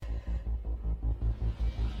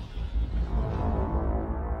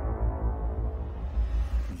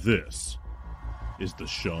This is the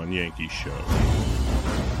Sean Yankey Show.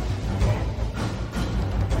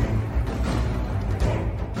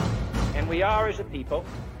 And we are, as a people,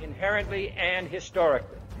 inherently and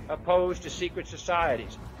historically opposed to secret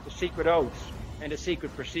societies, to secret oaths, and to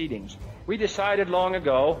secret proceedings. We decided long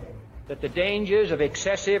ago that the dangers of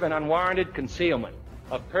excessive and unwarranted concealment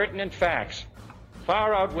of pertinent facts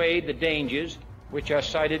far outweighed the dangers which are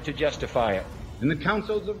cited to justify it. In the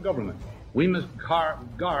councils of government, we must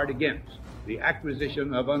guard against the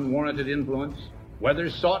acquisition of unwarranted influence, whether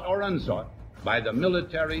sought or unsought, by the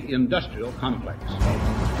military-industrial complex.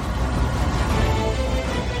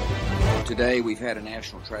 Today, we've had a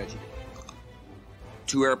national tragedy.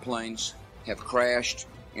 2 airplanes have crashed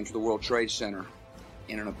into the World Trade Center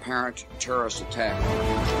in an apparent terrorist attack.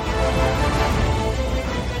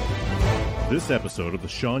 This episode of the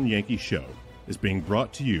Sean Yankey Show is being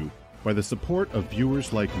brought to you by the support of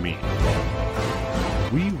viewers like me.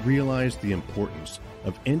 We realize the importance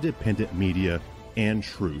of independent media and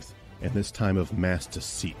truth in this time of mass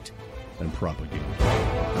deceit and propaganda.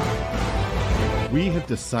 We have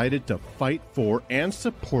decided to fight for and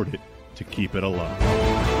support it to keep it alive.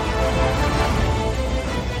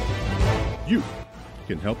 You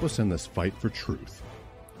can help us in this fight for truth.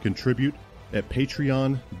 Contribute at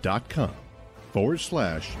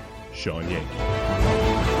patreon.com/Sean Yankee.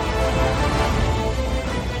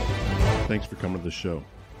 Thanks for coming to the show.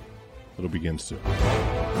 It'll begin soon.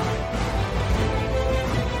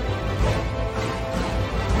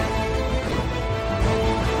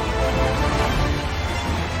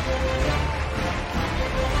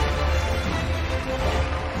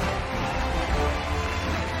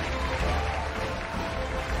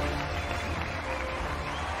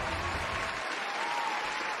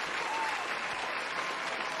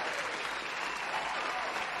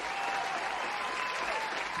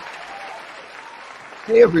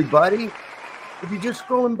 Hey, everybody. If you're just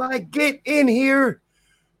scrolling by, get in here.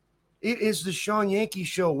 It is the Sean Yankey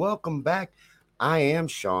Show. Welcome back. I am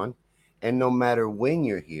Sean, and no matter when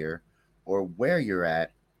you're here or where you're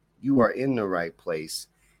at, you are in the right place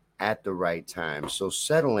at the right time. So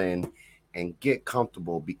settle in and get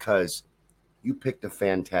comfortable because you picked a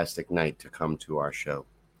fantastic night to come to our show.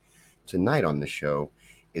 Tonight on the show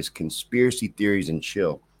is Conspiracy Theories and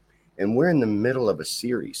Chill, and we're in the middle of a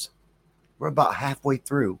series. We're about halfway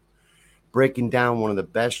through breaking down one of the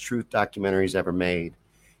best truth documentaries ever made.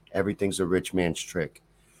 Everything's a Rich Man's Trick.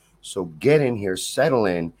 So get in here, settle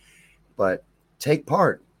in, but take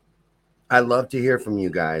part. I love to hear from you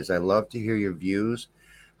guys. I love to hear your views.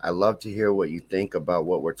 I love to hear what you think about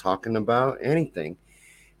what we're talking about, anything.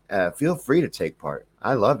 Feel free to take part.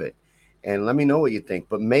 I love it. And let me know what you think.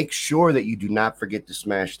 But make sure that you do not forget to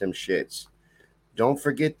smash them shits. Don't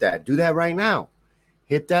forget that. Do that right now.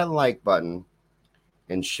 Hit that like button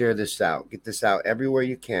and share this out. Get this out everywhere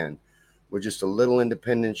you can. We're just a little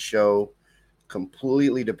independent show,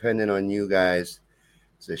 completely dependent on you guys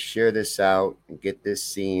to share this out and get this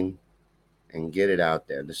seen and get it out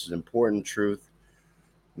there. This is important truth.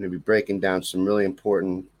 I'm going to be breaking down some really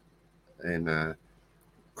important and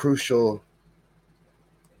crucial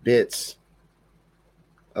bits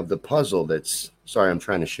of the puzzle that's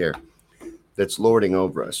lording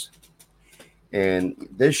over us. And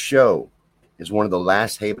this show is one of the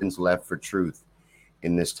last havens left for truth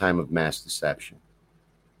in this time of mass deception.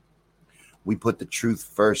 We put the truth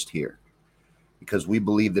first here because we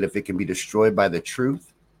believe that if it can be destroyed by the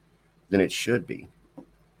truth, then it should be.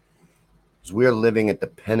 Because we are living at the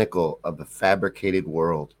pinnacle of a fabricated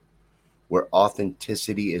world where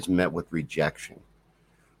authenticity is met with rejection,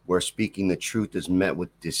 where speaking the truth is met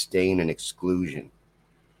with disdain and exclusion.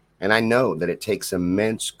 And I know that it takes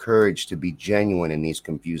immense courage to be genuine in these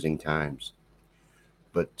confusing times.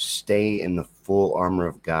 But stay in the full armor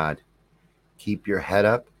of God. Keep your head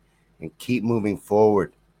up and keep moving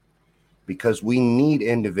forward. Because we need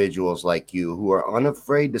individuals like you who are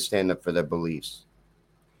unafraid to stand up for their beliefs.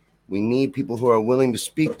 We need people who are willing to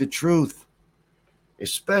speak the truth,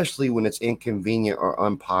 especially when it's inconvenient or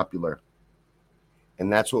unpopular.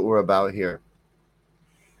 And that's what we're about here.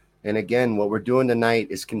 And again, what we're doing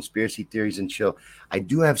tonight is Conspiracy Theories and Chill. I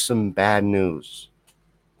do have some bad news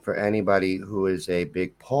for anybody who is a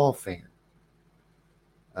big Paul fan.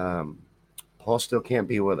 Paul still can't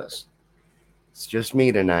be with us. It's just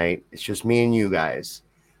me tonight. It's just me and you guys.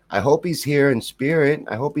 I hope he's here in spirit.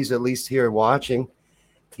 I hope he's at least here watching.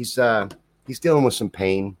 He's dealing with some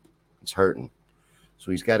pain. It's hurting.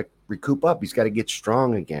 So he's got to recoup up. He's got to get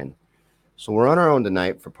strong again. So we're on our own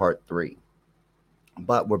tonight for part 3.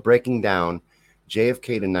 But we're breaking down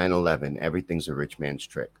JFK to 9/11. Everything's a Rich Man's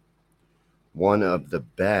Trick. One of the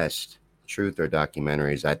best truth or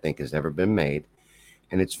documentaries I think has ever been made.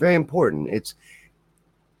 And it's very important. It's,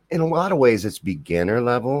 in a lot of ways, it's beginner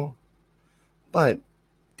level, but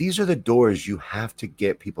these are the doors you have to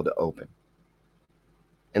get people to open.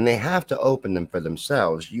 And they have to open them for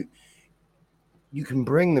themselves. You can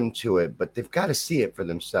bring them to it, but they've got to see it for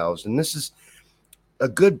themselves. And this is a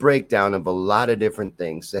good breakdown of a lot of different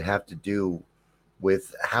things that have to do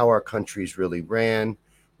with how our country's really ran,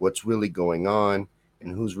 what's really going on,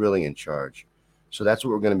 and who's really in charge. So that's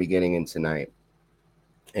what we're going to be getting in tonight.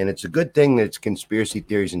 And it's a good thing that it's Conspiracy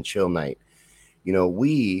Theories and Chill night. You know,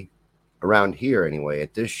 we, around here anyway,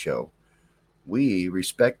 at this show, we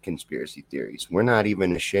respect conspiracy theories. We're not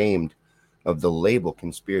even ashamed of the label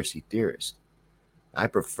conspiracy theorist. I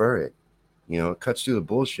prefer it. You know, it cuts through the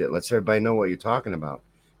bullshit. Lets everybody know what you're talking about.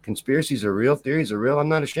 Conspiracies are real. Theories are real. I'm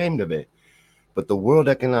not ashamed of it. But the World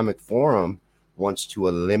Economic Forum wants to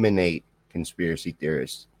eliminate conspiracy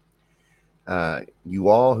theorists.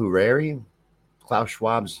 Yuval Harari, Klaus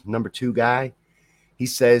Schwab's number 2 guy, he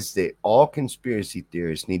says that all conspiracy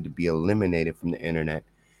theorists need to be eliminated from the internet,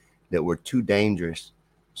 that we're too dangerous.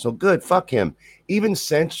 So good, fuck him. Even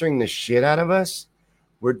censoring the shit out of us,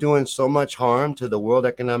 we're doing so much harm to the World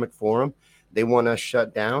Economic Forum. They want us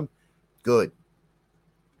shut down. Good.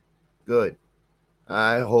 Good.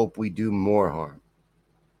 I hope we do more harm.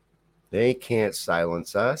 They can't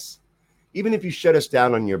silence us. Even if you shut us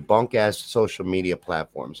down on your bunk-ass social media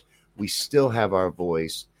platforms, we still have our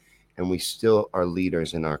voice, and we still are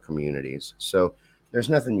leaders in our communities. So there's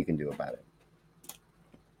nothing you can do about it.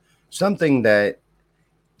 Something that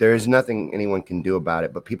there is nothing anyone can do about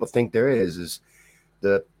it, but people think there is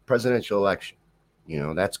the presidential election. You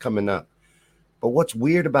know, that's coming up. But what's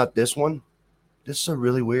weird about this one, this is a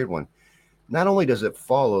really weird one. Not only does it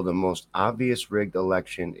follow the most obvious rigged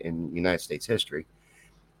election in United States history,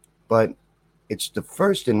 but it's the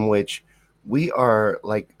first in which we are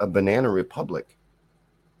like a banana republic,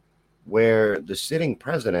 where the sitting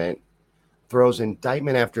president throws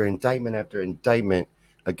indictment after indictment after indictment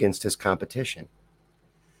against his competition.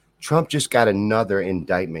 Trump just got another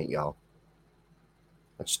indictment, y'all.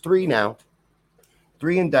 That's 3 now.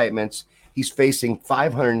 3 indictments. He's facing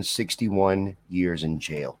 561 years in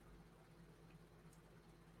jail.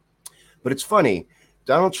 But it's funny,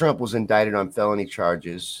 Donald Trump was indicted on felony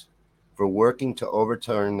charges for working to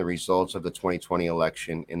overturn the results of the 2020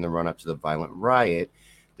 election in the run-up to the violent riot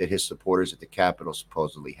that his supporters at the Capitol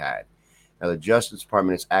supposedly had. Now, the Justice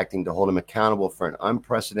Department is acting to hold him accountable for an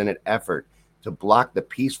unprecedented effort to block the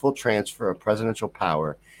peaceful transfer of presidential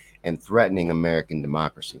power and threatening American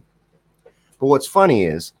democracy. But what's funny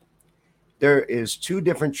is there is 2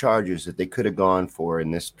 different charges that they could have gone for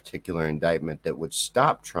in this particular indictment that would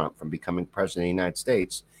stop Trump from becoming president of the United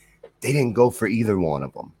States. They didn't go for either one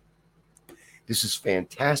of them. This is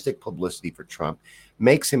fantastic publicity for Trump,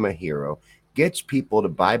 makes him a hero, gets people to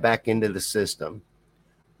buy back into the system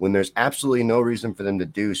when there's absolutely no reason for them to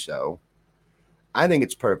do so. I think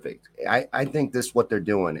it's perfect. I think this is what they're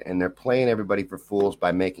doing, and they're playing everybody for fools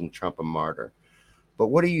by making Trump a martyr. But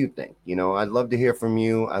what do you think? You know, I'd love to hear from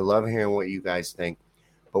you. I love hearing what you guys think.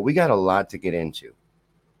 But we got a lot to get into.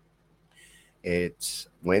 It's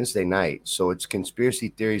Wednesday night, so it's Conspiracy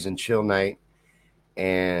Theories and Chill night.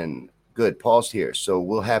 And good, Paul's here. So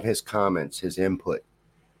we'll have his comments, his input.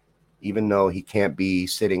 Even though he can't be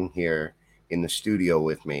sitting here in the studio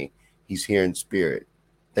with me, he's here in spirit.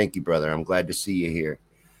 Thank you, brother. I'm glad to see you here.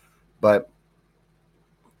 But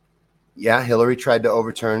yeah, Hillary tried to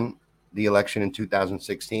overturn the election in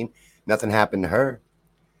 2016. Nothing happened to her.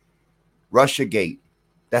 Russiagate,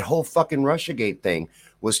 that whole fucking Russiagate thing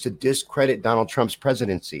was to discredit Donald Trump's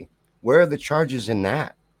presidency. Where are the charges in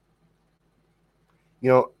that? You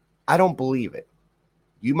know, I don't believe it.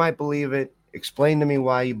 You might believe it. Explain to me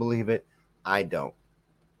why you believe it. I don't.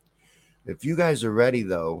 If you guys are ready,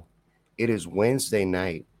 though, it is Wednesday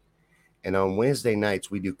night. And on Wednesday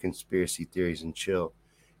nights, we do Conspiracy Theories and Chill.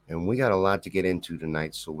 And we got a lot to get into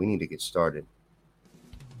tonight, so we need to get started.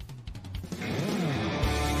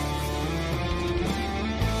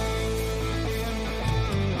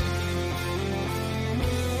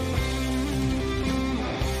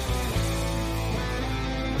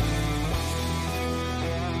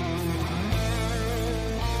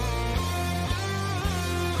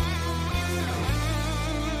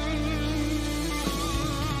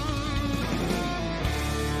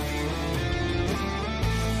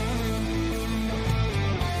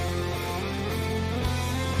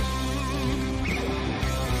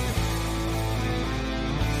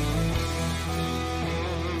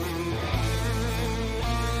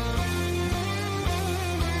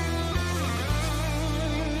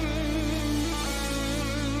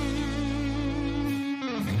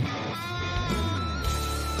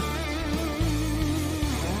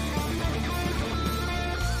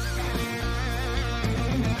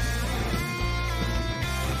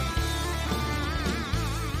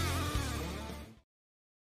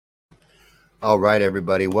 All right,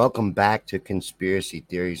 everybody. Welcome back to Conspiracy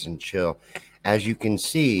Theories and Chill. As you can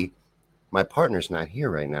see, my partner's not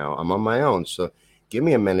here right now. I'm on my own. So give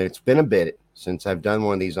me a minute. It's been a bit since I've done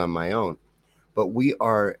one of these on my own. But we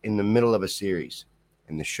are in the middle of a series,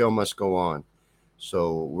 and the show must go on.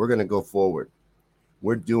 So we're going to go forward.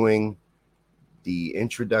 We're doing the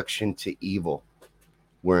Introduction to Evil.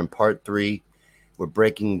 We're in part 3. We're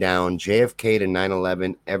breaking down JFK to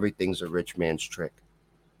 9/11. Everything's a rich man's trick.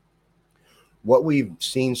 What we've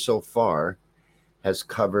seen so far has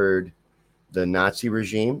covered the Nazi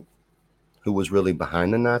regime, who was really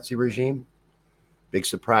behind the Nazi regime. Big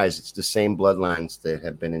surprise, it's the same bloodlines that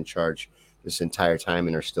have been in charge this entire time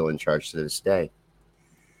and are still in charge to this day.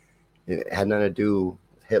 It had nothing to do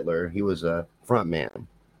with Hitler. He was a front man.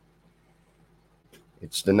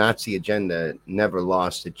 It's the Nazi agenda. It never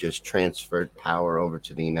lost. It just transferred power over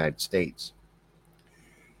to the United States.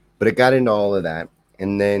 But it got into all of that.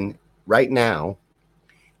 And then right now,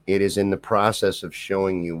 it is in the process of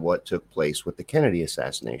showing you what took place with the Kennedy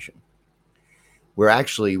assassination. We're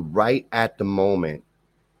actually right at the moment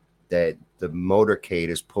that the motorcade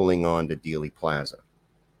is pulling on to Dealey Plaza.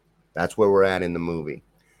 That's where we're at in the movie.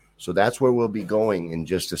 So that's where we'll be going in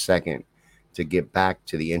just a second to get back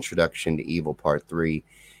to the Introduction to Evil Part 3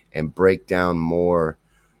 and break down more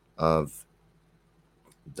of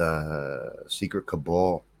the secret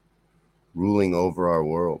cabal ruling over our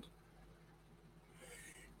world.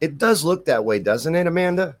 It does look that way, doesn't it,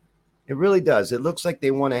 Amanda? It really does. It looks like they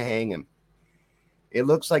want to hang him. It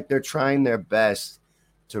looks like they're trying their best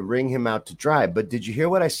to wring him out to dry. But did you hear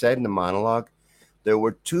what I said in the monologue? There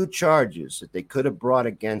were 2 charges that they could have brought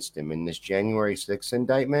against him in this January 6th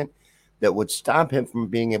indictment that would stop him from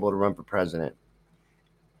being able to run for president.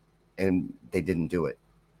 And they didn't do it.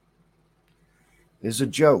 These are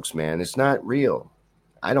jokes, man. It's not real.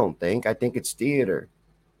 I don't think. I think it's theater.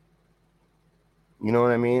 You know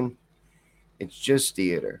what I mean? It's just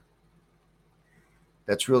theater.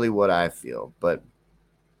 That's really what I feel. But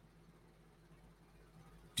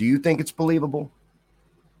do you think it's believable?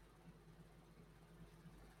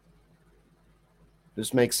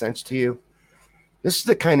 This makes sense to you? This is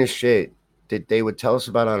the kind of shit that they would tell us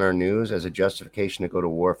about on our news as a justification to go to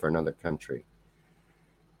war for another country.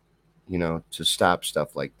 You know, to stop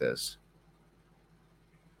stuff like this.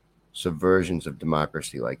 Subversions of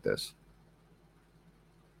democracy like this.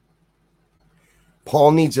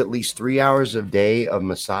 Paul needs at least 3 hours a day of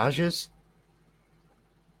massages.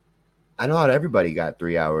 I know everybody got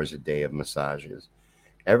 3 hours a day of massages.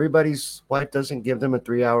 Everybody's wife doesn't give them a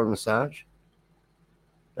 3-hour massage.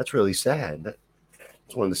 That's really sad.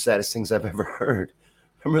 That's one of the saddest things I've ever heard.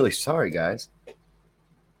 I'm really sorry, guys.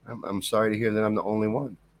 I'm sorry to hear that I'm the only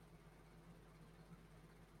one.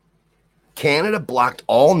 Canada blocked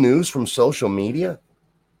all news from social media?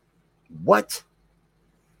 What?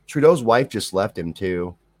 Trudeau's wife just left him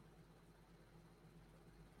too.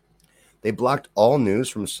 They blocked all news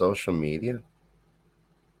from social media.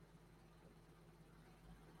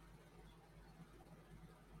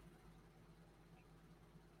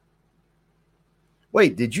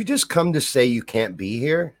 Wait, did you just come to say you can't be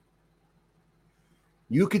here?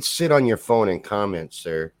 You could sit on your phone and comment,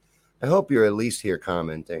 sir. I hope you're at least here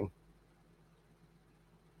commenting.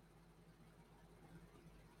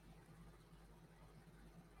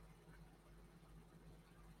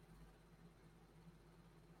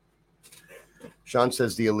 Sean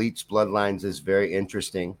says the elite's bloodlines is very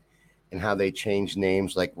interesting and how they change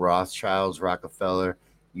names like Rothschilds, Rockefeller,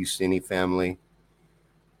 Ursini family.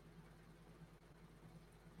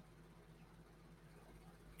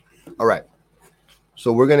 All right.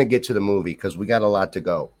 So we're going to get to the movie because we got a lot to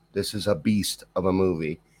go. This is a beast of a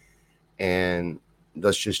movie. And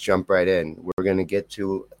let's just jump right in. We're going to get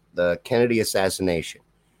to the Kennedy assassination.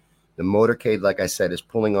 The motorcade, like I said, is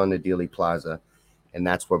pulling on to Dealey Plaza. And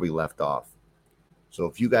that's where we left off. So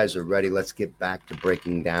if you guys are ready, let's get back to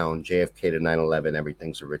breaking down JFK to 9/11.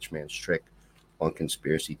 Everything's a rich man's trick on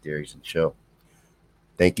Conspiracy Theories and Chill.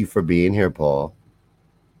 Thank you for being here, Paul.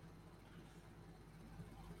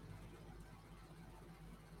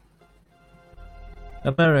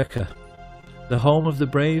 America, the home of the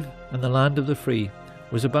brave and the land of the free,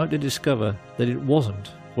 was about to discover that it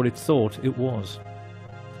wasn't what it thought it was.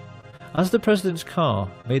 As the president's car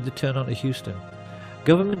made the turn onto Houston,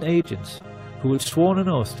 government agents who had sworn an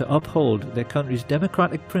oath to uphold their country's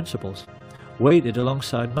democratic principles waited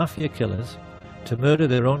alongside mafia killers to murder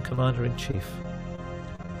their own commander-in-chief.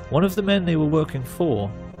 One of the men they were working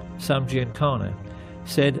for, Sam Giancana,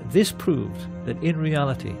 said this proved that in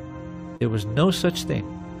reality there was no such thing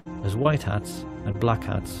as white hats and black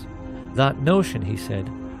hats. That notion, he said,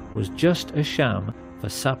 was just a sham for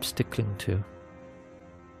saps to cling to.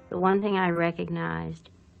 The one thing I recognized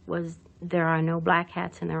was there are no black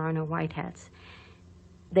hats and there are no white hats.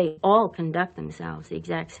 They all conduct themselves the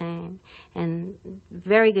exact same. And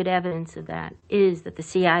very good evidence of that is that the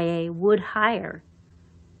CIA would hire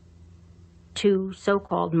two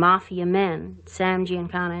so-called mafia men, Sam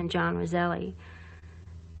Giancana and John Roselli,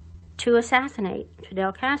 to assassinate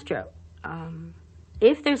Fidel Castro.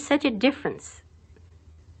 If there's such a difference,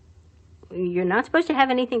 you're not supposed to have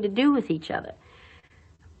anything to do with each other.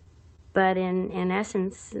 But in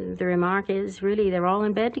essence, the remark is really they're all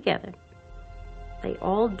in bed together. They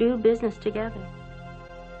all do business together.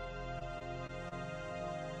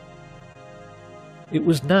 It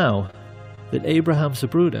was now that Abraham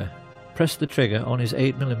Zapruder pressed the trigger on his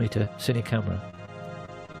 8mm cine camera.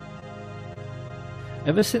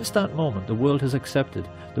 Ever since that moment, the world has accepted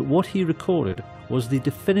that what he recorded was the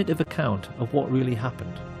definitive account of what really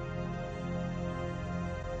happened.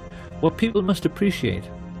 What people must appreciate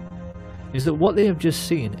is that what they have just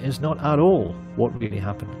seen is not at all what really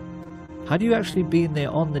happened. Had you actually been there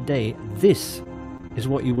on the day, this is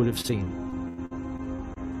what you would have seen.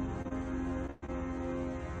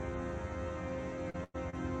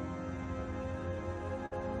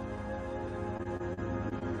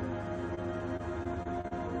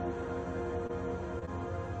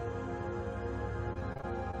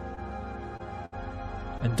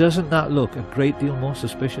 And doesn't that look a great deal more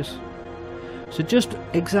suspicious? So just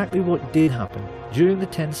exactly what did happen during the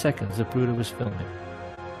 10 seconds Zapruder was filming.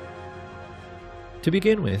 To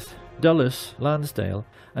begin with, Dulles, Lansdale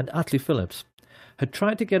and Atlee Phillips had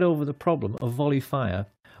tried to get over the problem of volley fire,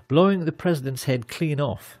 blowing the president's head clean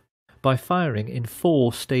off by firing in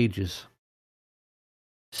 4 stages.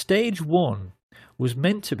 Stage 1 was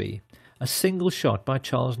meant to be a single shot by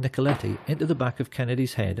Charles Nicoletti into the back of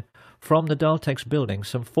Kennedy's head from the Daltex building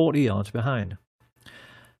some 40 yards behind.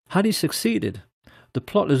 Had he succeeded, the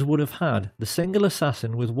plotters would have had the single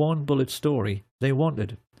assassin with 1 bullet story they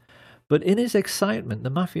wanted. But in his excitement, the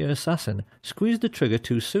mafia assassin squeezed the trigger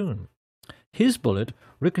too soon. His bullet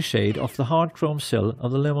ricocheted off the hard chrome sill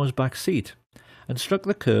of the limo's back seat and struck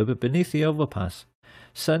the curb beneath the overpass,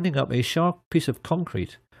 sending up a sharp piece of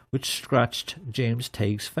concrete which scratched James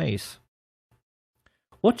Tague's face.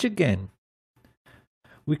 Watch again.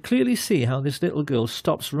 We clearly see how this little girl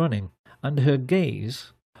stops running and her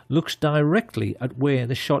gaze looks directly at where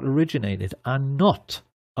the shot originated and not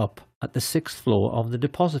up at the 6th floor of the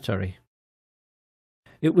depository.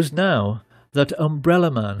 It was now that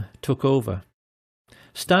Umbrella Man took over.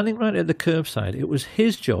 Standing right at the curbside, it was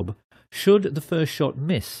his job, should the first shot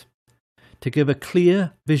miss, to give a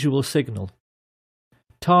clear visual signal.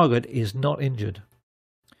 Target is not injured.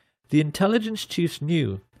 The intelligence chiefs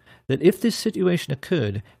knew that if this situation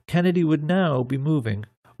occurred, Kennedy would now be moving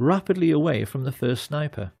rapidly away from the first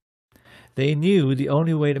sniper. They knew the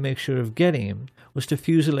only way to make sure of getting him was to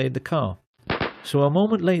fusillade the car. So a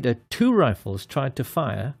moment later, 2 rifles tried to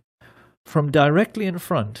fire from directly in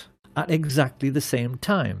front at exactly the same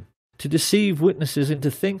time, to deceive witnesses into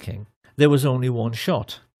thinking there was only 1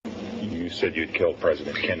 shot. You said you'd killed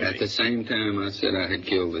President Kennedy. At the same time I said I had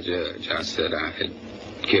killed the judge, I said I had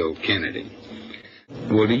killed Kennedy.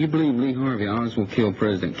 Well, do you believe Lee Harvey Oswald killed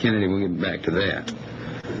President Kennedy? We'll get back to that.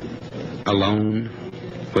 Alone,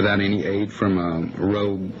 without any aid from a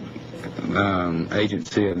rogue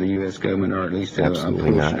agency of the U.S. government, or at least a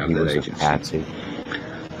portion of that agency. Patsy.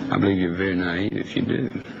 I believe you're very naive if you do.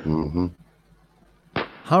 Mm-hmm.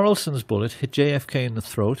 Harrelson's bullet hit JFK in the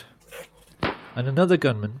throat, and another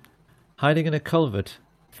gunman, hiding in a culvert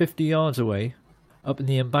 50 yards away, up in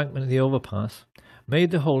the embankment of the overpass,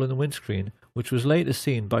 made the hole in the windscreen, which was later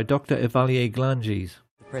seen by Dr. Evalier Glanges.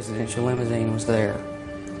 The presidential limousine was there.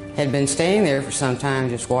 Had been staying there for some time,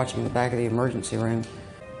 just watching the back of the emergency room.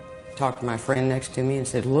 Talked to my friend next to me and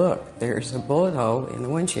said, "Look, there's a bullet hole in the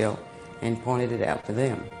windshield," and pointed it out to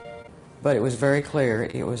them. But it was very clear.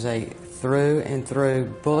 It was a through and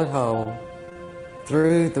through bullet hole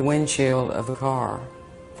through the windshield of the car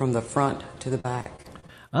from the front to the back.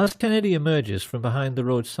 As Kennedy emerges from behind the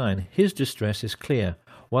road sign, his distress is clear,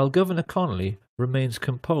 while Governor Connolly remains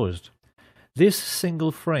composed. This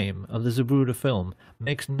single frame of the Zapruder film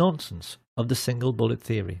makes nonsense of the single bullet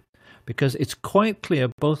theory, because it's quite clear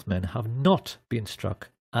both men have not been struck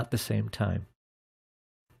at the same time.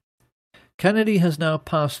 Kennedy has now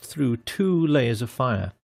passed through 2 layers of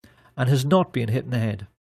fire and has not been hit in the head.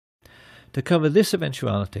 To cover this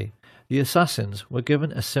eventuality, the assassins were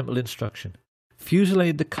given a simple instruction: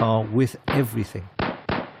 fusillade the car with everything.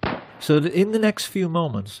 So that in the next few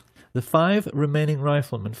moments, the 5 remaining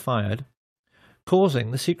riflemen fired,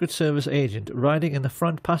 causing the Secret Service agent riding in the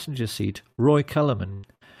front passenger seat, Roy Kellerman,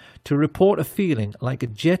 to report a feeling like a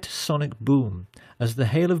jet sonic boom as the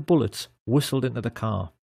hail of bullets whistled into the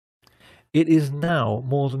car. It is now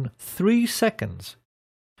more than 3 seconds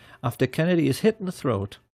after Kennedy is hit in the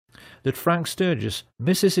throat that Frank Sturgis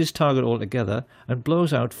misses his target altogether and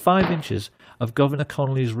blows out 5 inches of Governor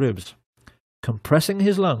Connolly's ribs, compressing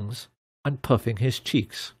his lungs and puffing his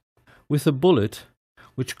cheeks, with a bullet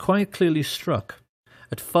which quite clearly struck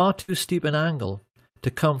at far too steep an angle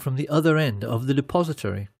to come from the other end of the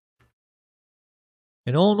depository.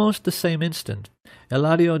 In almost the same instant,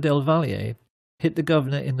 Eladio Del Valle hit the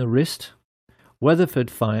governor in the wrist,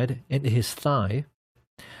 Weatherford fired into his thigh,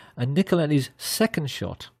 and Nicoletti's second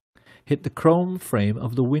shot hit the chrome frame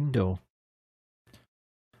of the window.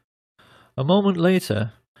 A moment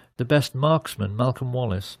later, the best marksman, Malcolm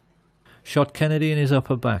Wallace, shot Kennedy in his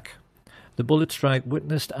upper back, the bullet strike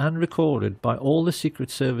witnessed and recorded by all the Secret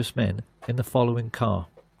Service men in the following car.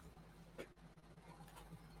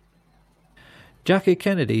 Jackie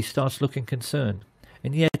Kennedy starts looking concerned,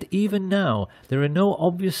 and yet even now there are no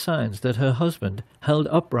obvious signs that her husband, held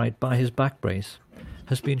upright by his back brace,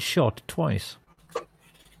 has been shot twice.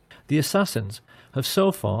 The assassins have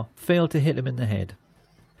so far failed to hit him in the head,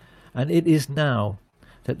 and it is now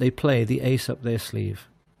that they play the ace up their sleeve.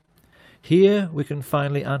 Here we can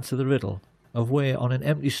finally answer the riddle of where on an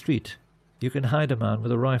empty street you can hide a man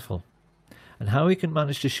with a rifle, and how he can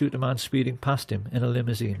manage to shoot a man speeding past him in a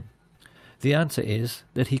limousine. The answer is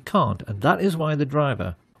that he can't, and that is why the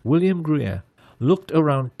driver, William Greer, looked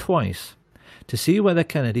around twice to see whether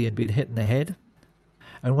Kennedy had been hit in the head,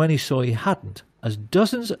 and when he saw he hadn't, as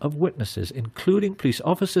dozens of witnesses, including police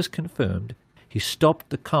officers, confirmed, he stopped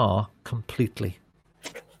the car completely.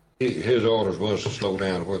 His orders was to slow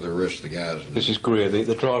down where the rest of the guys... This is Greer,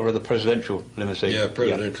 the driver of the presidential limousine. Yeah,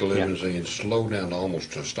 presidential limousine. Slow down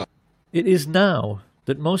almost to stop. It is now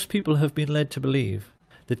that most people have been led to believe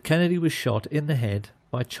that Kennedy was shot in the head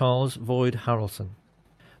by Charles Boyd Harrelson,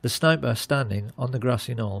 the sniper standing on the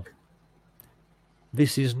grassy knoll.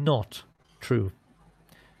 This is not true.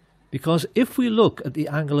 Because if we look at the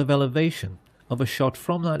angle of elevation of a shot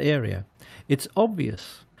from that area, it's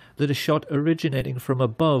obvious that a shot originating from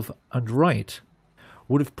above and right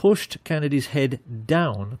would have pushed Kennedy's head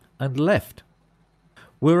down and left,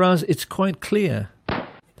 whereas it's quite clear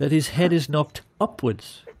that his head is knocked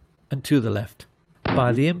upwards and to the left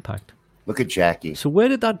by the impact. Look at Jackie. So where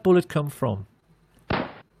did that bullet come from?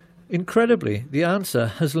 Incredibly, the answer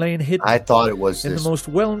has lain hidden I thought it was in the most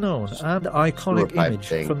well-known and iconic image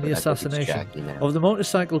thing, from the assassination now. of the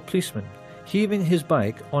motorcycle policeman heaving his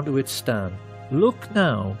bike onto its stand. Look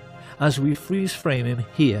now as we freeze frame him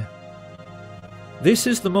here. This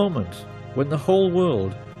is the moment when the whole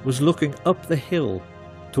world was looking up the hill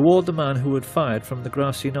toward the man who had fired from the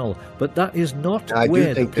grassy knoll, but that is not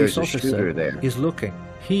where the police officer is looking.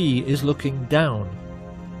 He is looking down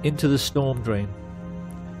into the storm drain,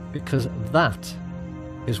 because that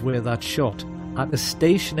is where that shot at a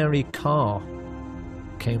stationary car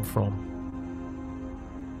came from.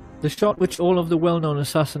 The shot which all of the well-known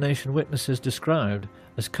assassination witnesses described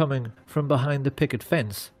as coming from behind the picket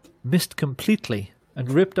fence missed completely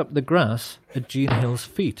and ripped up the grass at Jean Hill's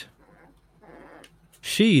feet.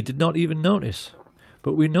 She did not even notice,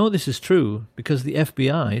 but we know this is true because the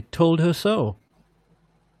FBI told her so.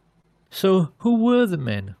 So who were the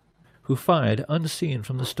men who fired unseen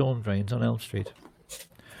from the storm drains on Elm Street?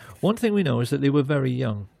 One thing we know is that they were very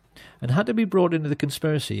young and had to be brought into the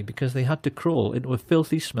conspiracy because they had to crawl into a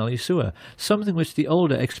filthy, smelly sewer, something which the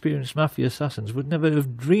older, experienced mafia assassins would never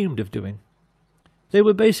have dreamed of doing. They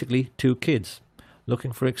were basically 2 kids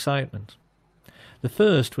looking for excitement. The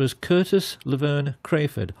first was Curtis Laverne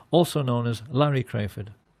Crayford, also known as Larry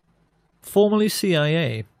Crayford. Formerly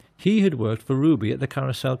CIA, he had worked for Ruby at the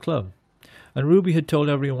Carousel Club, and Ruby had told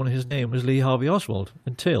everyone his name was Lee Harvey Oswald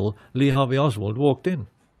until Lee Harvey Oswald walked in.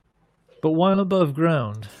 But while above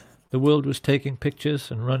ground, the world was taking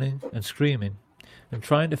pictures and running and screaming and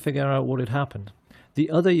trying to figure out what had happened.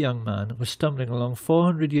 The other young man was stumbling along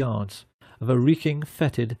 400 yards of a reeking,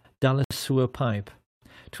 fetid Dallas sewer pipe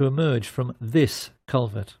to emerge from this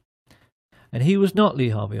culvert. And he was not Lee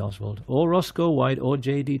Harvey Oswald, or Roscoe White, or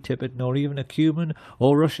J.D. Tippit, nor even a Cuban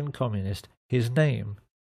or Russian communist. His name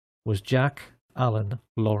was Jack Allen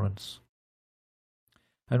Lawrence.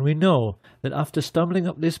 And we know that after stumbling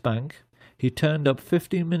up this bank, he turned up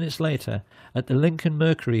 15 minutes later at the Lincoln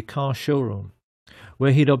Mercury car showroom,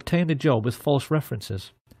 where he'd obtained a job with false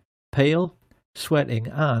references, pale, sweating,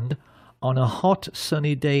 and on a hot,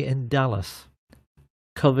 sunny day in Dallas,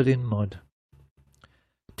 covered in mud.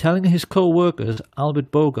 telling his co-workers Albert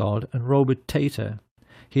Bogard and Robert Tater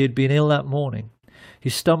he had been ill that morning. He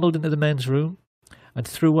stumbled into the men's room and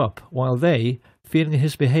threw up, while they, feeling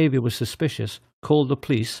his behaviour was suspicious, called the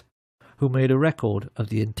police, who made a record of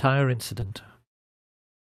the entire incident.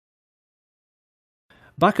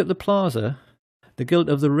 Back at the plaza, the guilt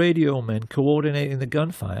of the radio men coordinating the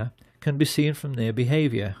gunfire can be seen from their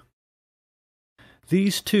behaviour.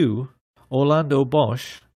 These two, Orlando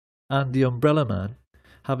Bosch and the Umbrella Man,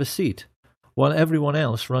 have a seat, while everyone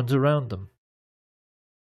else runs around them.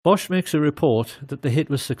 Bosch makes a report that the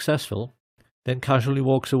hit was successful, then casually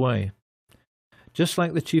walks away, just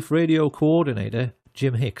like the chief radio coordinator,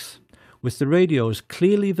 Jim Hicks, with the radios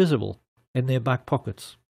clearly visible in their back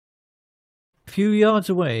pockets. A few yards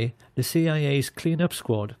away, the CIA's clean-up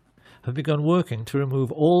squad have begun working to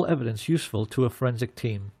remove all evidence useful to a forensic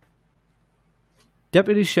team.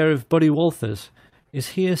 Deputy Sheriff Buddy Walters is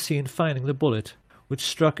here seen finding the bullet which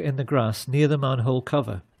struck in the grass near the manhole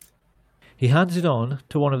cover. He hands it on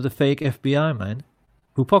to one of the fake FBI men,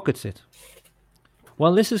 who pockets it.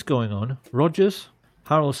 While this is going on, Rogers,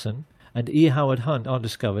 Harrelson and E. Howard Hunt are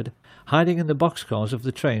discovered hiding in the boxcars of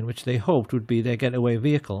the train which they hoped would be their getaway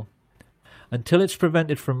vehicle, until it's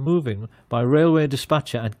prevented from moving by railway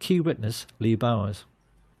dispatcher and key witness Lee Bowers.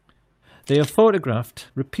 They are photographed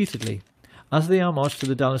repeatedly as they are marched to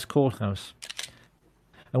the Dallas courthouse,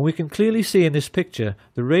 and we can clearly see in this picture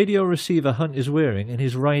the radio receiver Hunt is wearing in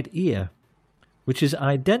his right ear, which is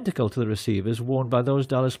identical to the receivers worn by those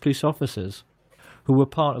Dallas police officers who were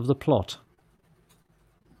part of the plot.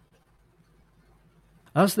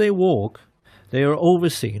 As they walk, they are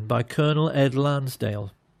overseen by Colonel Ed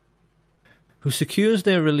Lansdale, who secures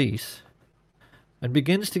their release and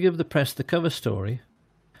begins to give the press the cover story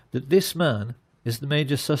that this man is the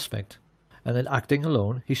major suspect and that acting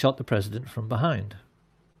alone he shot the president from behind.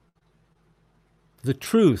 The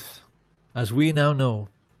truth, as we now know,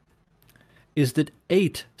 is that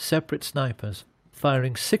 8 separate snipers,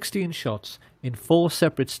 firing 16 shots in 4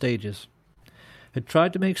 separate stages, had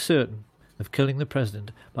tried to make certain of killing the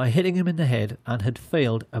president by hitting him in the head and had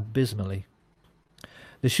failed abysmally.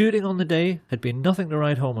 The shooting on the day had been nothing to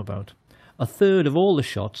write home about. A third of all the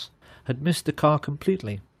shots had missed the car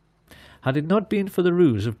completely. Had it not been for the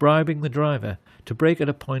ruse of bribing the driver to brake at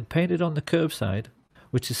a point painted on the curbside,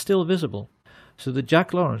 which is still visible, so that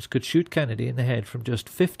Jack Lawrence could shoot Kennedy in the head from just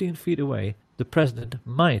 15 feet away, the president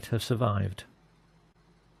might have survived.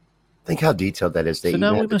 Think how detailed that is. So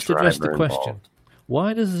now we must address the question,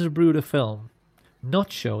 why does the Zapruder film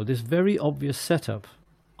not show this very obvious setup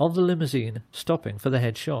of the limousine stopping for the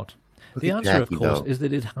headshot? The answer, of course, is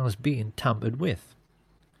that it has been tampered with.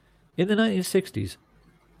 In the 1960s,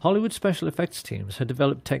 Hollywood special effects teams had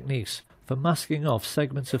developed techniques for masking off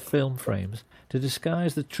segments of film frames to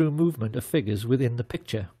disguise the true movement of figures within the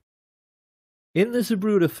picture. In the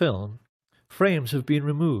Zapruder film, frames have been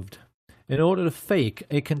removed in order to fake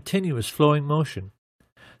a continuous flowing motion,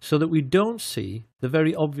 so that we don't see the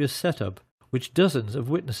very obvious setup which dozens of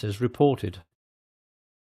witnesses reported.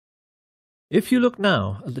 If you look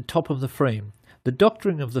now at the top of the frame, the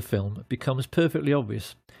doctoring of the film becomes perfectly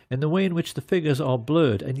obvious in the way in which the figures are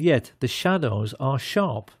blurred and yet the shadows are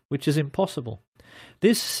sharp, which is impossible.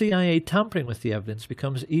 This CIA tampering with the evidence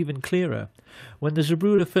becomes even clearer when the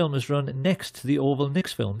Zapruder film is run next to the Orville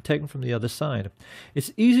Nix film taken from the other side.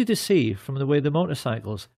 It's easy to see from the way the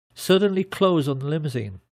motorcycles suddenly close on the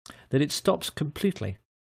limousine that it stops completely.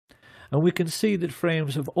 And we can see that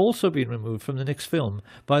frames have also been removed from the Nix film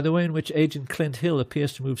by the way in which Agent Clint Hill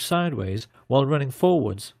appears to move sideways while running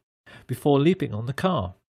forwards before leaping on the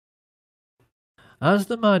car. As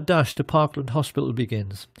the mad dash to Parkland Hospital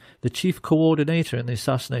begins, the chief coordinator in the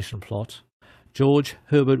assassination plot, George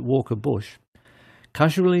Herbert Walker Bush,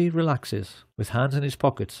 casually relaxes with hands in his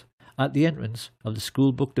pockets at the entrance of the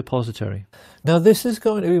school book depository. Now this is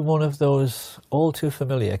going to be one of those all too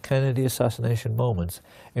familiar Kennedy assassination moments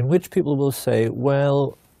in which people will say,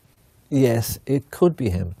 well, yes, it could be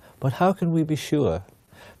him, but how can we be sure?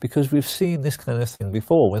 Because we've seen this kind of thing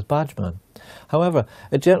before with Badgeman. However,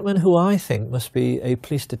 a gentleman who I think must be a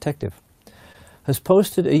police detective has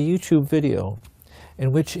posted a YouTube video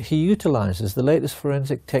in which he utilizes the latest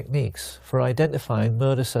forensic techniques for identifying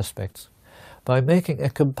murder suspects by making a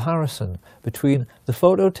comparison between the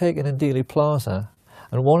photo taken in Dealey Plaza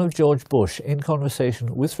and one of George Bush in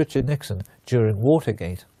conversation with Richard Nixon during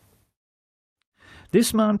Watergate.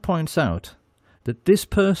 This man points out that this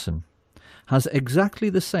person has exactly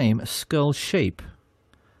the same skull shape,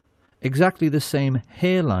 exactly the same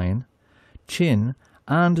hairline, chin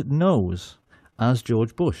and nose as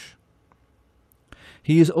George Bush.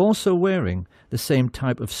 He is also wearing the same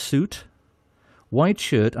type of suit, white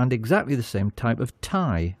shirt and exactly the same type of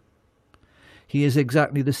tie. He is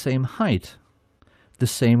exactly the same height, the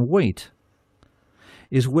same weight,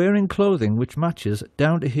 is wearing clothing which matches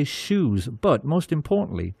down to his shoes, but most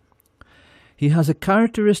importantly, he has a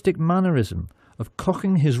characteristic mannerism of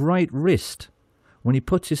cocking his right wrist when he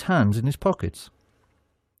puts his hands in his pockets.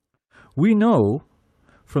 We know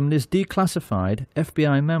from this declassified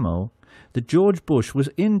FBI memo that George Bush was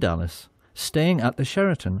in Dallas, staying at the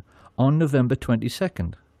Sheraton on November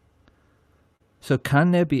 22nd. So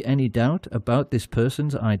can there be any doubt about this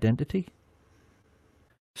person's identity?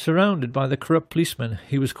 Surrounded by the corrupt policemen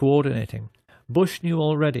he was coordinating, Bush knew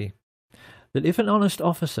already that if an honest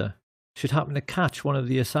officer should happen to catch one of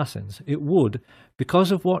the assassins, it would,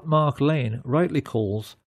 because of what Mark Lane rightly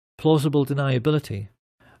calls plausible deniability,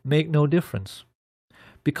 make no difference.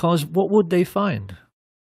 Because what would they find?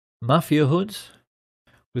 Mafia hoods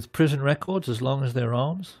with prison records as long as their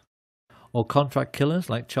arms? Or contract killers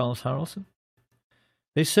like Charles Harrelson?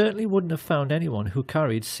 They certainly wouldn't have found anyone who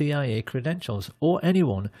carried CIA credentials or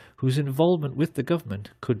anyone whose involvement with the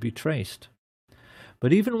government could be traced.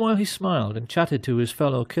 But even while he smiled and chatted to his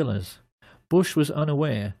fellow killers, Bush was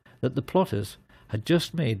unaware that the plotters had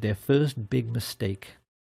just made their first big mistake.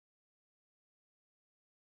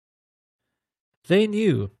 They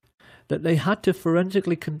knew that they had to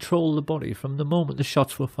forensically control the body from the moment the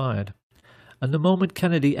shots were fired, and the moment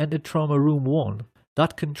Kennedy entered Trauma Room 1,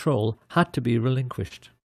 that control had to be relinquished.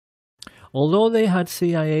 Although they had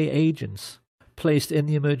CIA agents placed in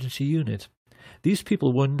the emergency unit, these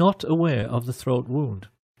people were not aware of the throat wound,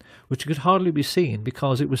 which could hardly be seen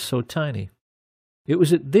because it was so tiny. It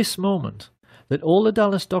was at this moment that all the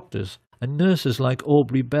Dallas doctors and nurses like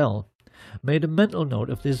Aubrey Bell made a mental note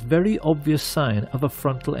of this very obvious sign of a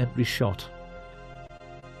frontal entry shot.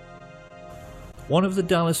 One of the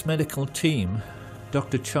Dallas medical team,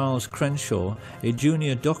 Dr. Charles Crenshaw, a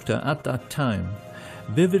junior doctor at that time,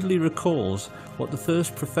 vividly recalls what the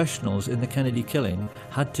first professionals in the Kennedy killing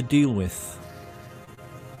had to deal with.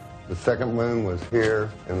 The second wound was here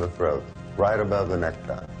in the throat, right above the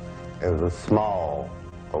necktie. It was a small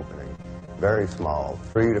opening, very small,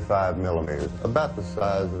 3 to 5 millimeters, about the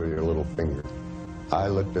size of your little finger. I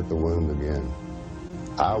looked at the wound again.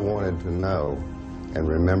 I wanted to know and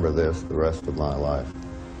remember this the rest of my life.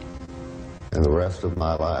 And the rest of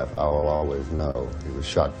my life, I will always know he was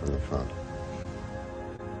shot from the front.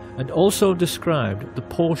 And also described the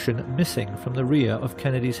portion missing from the rear of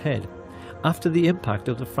Kennedy's head after the impact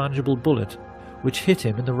of the frangible bullet, which hit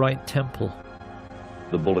him in the right temple.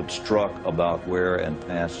 The bullet struck about where and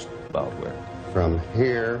passed about where? From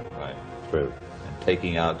here through. And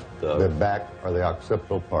taking out the back or the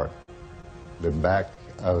occipital part, the back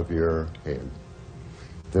of your head.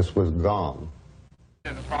 This was gone.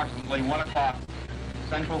 At approximately 1 o'clock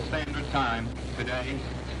Central Standard Time today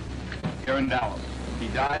here in Dallas. He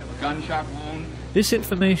died of a gunshot wound. This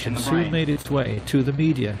information soon made its way to the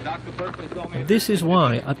media. And this is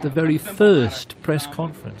why, at the very first press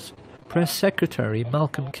conference, Press Secretary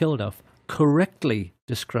Malcolm Kilduff correctly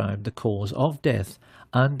described the cause of death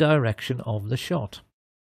and direction of the shot.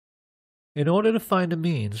 In order to find a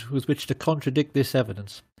means with which to contradict this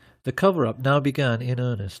evidence, the cover-up now began in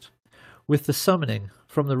earnest, with the summoning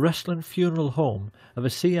from the Restland Funeral Home of a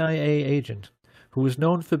CIA agent who was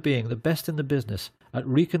known for being the best in the business at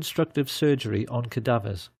reconstructive surgery on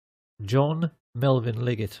cadavers, John Melvin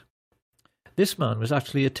Liggett. This man was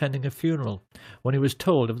actually attending a funeral when he was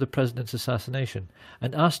told of the president's assassination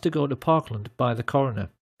and asked to go to Parkland by the coroner.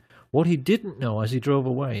 What he didn't know as he drove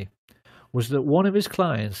away was that one of his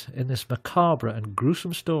clients in this macabre and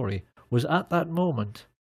gruesome story was at that moment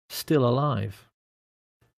still alive.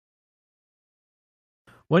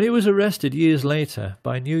 When he was arrested years later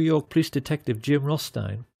by New York police detective Jim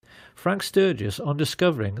Rothstein, Frank Sturgis, on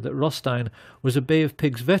discovering that Rothstein was a Bay of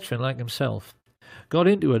Pigs veteran like himself, got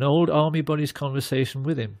into an old army buddy's conversation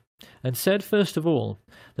with him and said first of all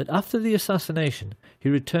that after the assassination he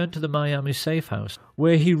returned to the Miami safe house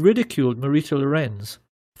where he ridiculed Marita Lorenz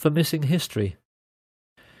for missing history.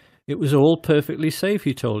 It was all perfectly safe,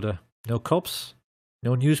 he told her. No cops,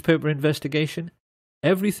 no newspaper investigation,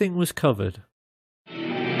 everything was covered.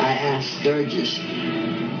 I asked Sturgis,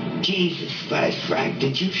 Jesus Christ, Frank,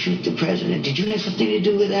 did you shoot the president? Did you have something to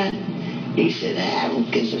do with that? He said, who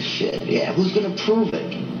gives a shit? Yeah, who's going to prove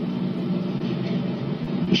it?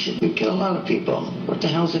 He said, we kill a lot of people. What the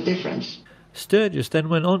hell's the difference? Sturgis then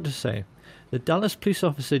went on to say that Dallas police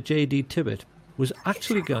officer J.D. Tibbett was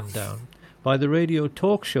actually gunned down by the radio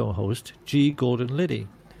talk show host G. Gordon Liddy,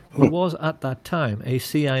 who was at that time a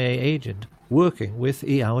CIA agent working with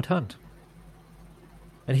E. Howard Hunt.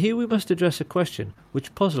 And here we must address a question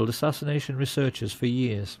which puzzled assassination researchers for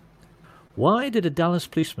years. Why did a Dallas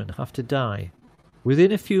policeman have to die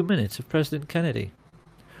within a few minutes of President Kennedy?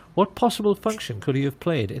 What possible function could he have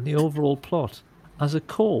played in the overall plot as a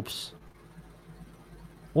corpse?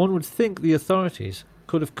 One would think the authorities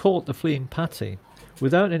could have caught the fleeing patsy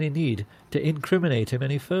without any need to incriminate him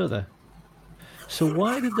any further. So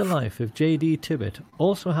why did the life of J.D. Tippit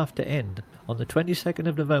also have to end on the 22nd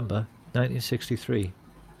of November 1963?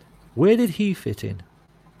 Where did he fit in?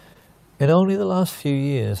 In only the last few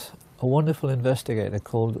years, a wonderful investigator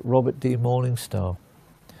called Robert D. Morningstar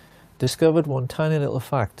discovered one tiny little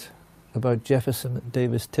fact about Jefferson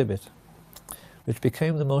Davis Tippit, which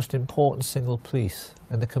became the most important single piece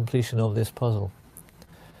in the completion of this puzzle.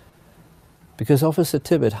 Because Officer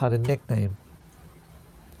Tippit had a nickname.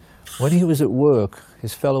 When he was at work,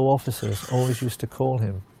 his fellow officers always used to call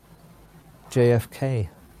him JFK,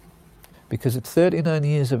 because at 39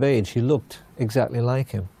 years of age he looked exactly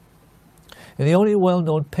like him. In the only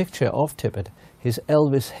well-known picture of Tippit, his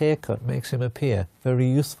Elvis haircut makes him appear very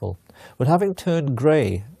youthful, but having turned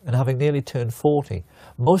grey and having nearly turned 40,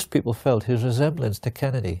 most people felt his resemblance to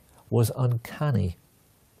Kennedy was uncanny.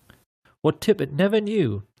 What Tippit never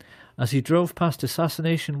knew, as he drove past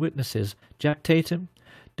assassination witnesses Jack Tatum,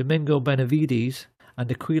 Domingo Benavides and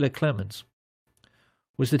Aquila Clemens,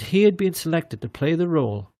 was that he had been selected to play the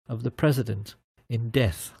role of the president in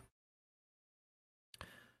death.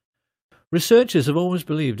 Researchers have always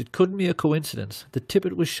believed it couldn't be a coincidence that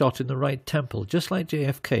Tippit was shot in the right temple, just like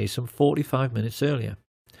JFK some 45 minutes earlier.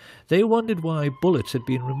 They wondered why bullets had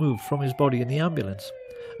been removed from his body in the ambulance,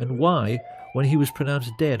 and why, when he was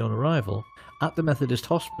pronounced dead on arrival at the Methodist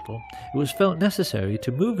Hospital, it was felt necessary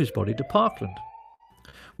to move his body to Parkland.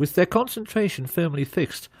 With their concentration firmly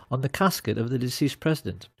fixed on the casket of the deceased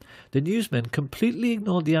president, the newsmen completely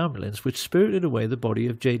ignored the ambulance which spirited away the body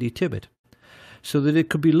of J.D. Tippit, so that it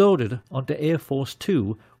could be loaded onto Air Force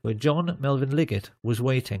 2, where John Melvin Liggett was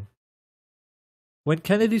waiting. When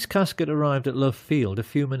Kennedy's casket arrived at Love Field a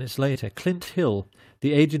few minutes later, Clint Hill,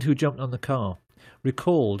 the agent who jumped on the car,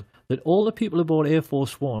 recalled that all the people aboard Air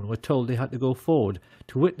Force 1 were told they had to go forward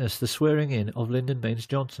to witness the swearing-in of Lyndon Baines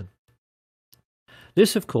Johnson.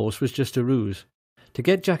 This, of course, was just a ruse, to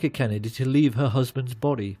get Jackie Kennedy to leave her husband's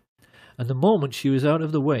body, and the moment she was out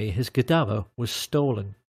of the way, his cadaver was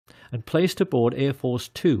stolen and placed aboard Air Force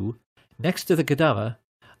 2 next to the cadaver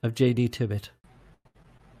of J.D. Tippit.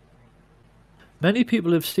 Many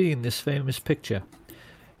people have seen this famous picture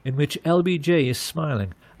in which LBJ is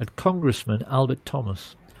smiling at Congressman Albert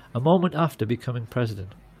Thomas a moment after becoming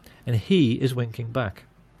president, and he is winking back.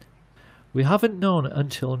 We haven't known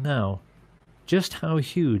until now just how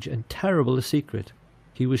huge and terrible a secret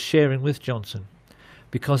he was sharing with Johnson,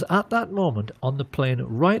 because at that moment on the plane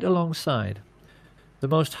right alongside, the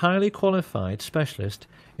most highly qualified specialist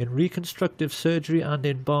in reconstructive surgery and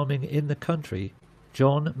embalming in the country,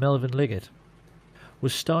 John Melvin Liggett,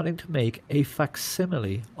 was starting to make a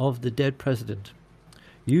facsimile of the dead president,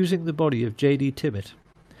 using the body of J.D. Tippit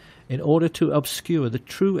in order to obscure the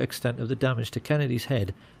true extent of the damage to Kennedy's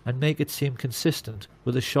head and make it seem consistent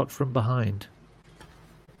with a shot from behind.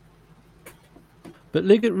 But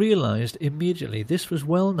Liggett realized immediately this was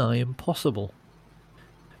well nigh impossible,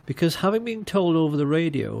 because having been told over the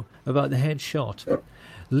radio about the head shot,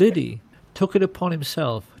 Liddy took it upon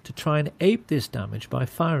himself to try and ape this damage by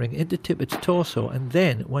firing into Tippit's torso and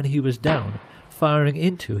then, when he was down, firing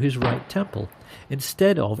into his right temple,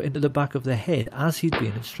 instead of into the back of the head as he'd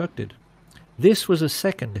been instructed. This was a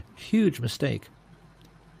second huge mistake.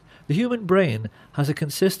 The human brain has a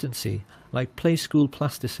consistency like play school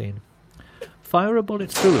plasticine. Fire a bullet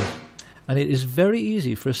through it, and it is very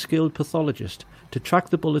easy for a skilled pathologist to track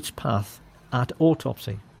the bullet's path at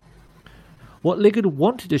autopsy. What Liggett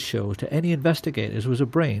wanted to show to any investigators was a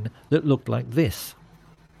brain that looked like this.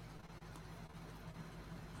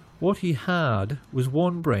 What he had was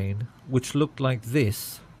one brain which looked like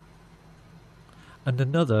this, and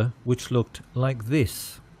another which looked like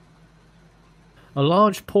this. A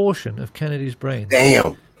large portion of Kennedy's brain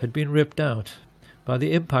had been ripped out by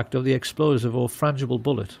the impact of the explosive or frangible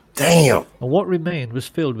bullet. And what remained was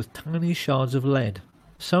filled with tiny shards of lead,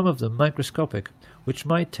 some of them microscopic, which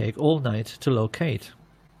might take all night to locate.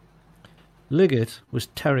 Liggett was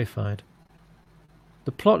terrified.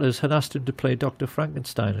 The plotters had asked him to play Dr.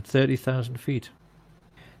 Frankenstein at 30,000 feet.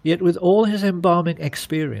 Yet with all his embalming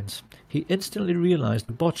experience, he instantly realized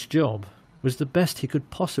the botched job was the best he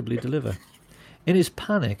could possibly deliver. In his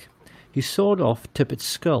panic, he sawed off Tippit's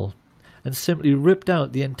skull and simply ripped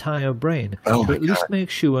out the entire brain to at least make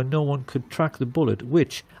sure no one could track the bullet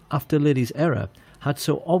which, after Liddy's error, had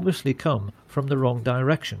so obviously come from the wrong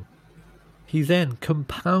direction. He then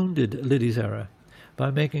compounded Liddy's error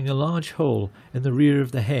by making a large hole in the rear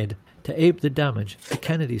of the head to ape the damage to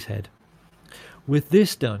Kennedy's head. With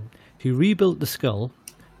this done, he rebuilt the skull,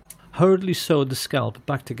 hurriedly sewed the scalp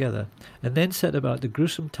back together, and then set about the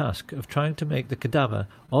gruesome task of trying to make the cadaver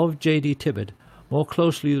of J.D. Tippit more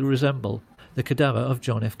closely resemble the cadaver of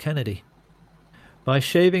John F. Kennedy. By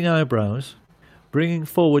shaving eyebrows, bringing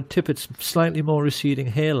forward Tippit's slightly more receding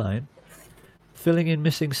hairline, filling in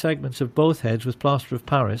missing segments of both heads with plaster of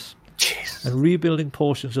Paris, and rebuilding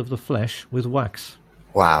portions of the flesh with wax.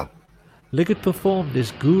 Wow. Liggett performed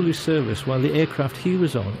this ghoulish service while the aircraft he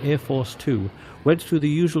was on, Air Force 2, went through the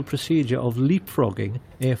usual procedure of leapfrogging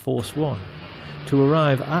Air Force 1 to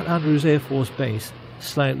arrive at Andrews Air Force Base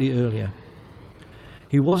slightly earlier.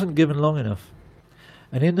 He wasn't given long enough,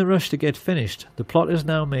 and in the rush to get finished, the plotters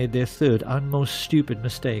now made their third and most stupid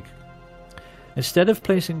mistake. Instead of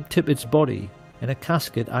placing Tippit's body in a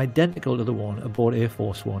casket identical to the one aboard Air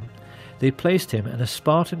Force 1, they placed him in a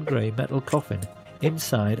Spartan grey metal coffin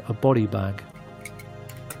inside a body bag.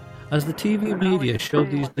 As the TV media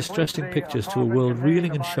showed these distressing pictures to a world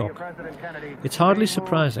reeling in shock, it's hardly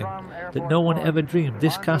surprising that no one ever dreamed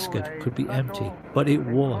this casket could be empty, but it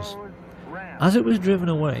was. As it was driven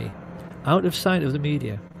away, out of sight of the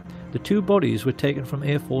media, the two bodies were taken from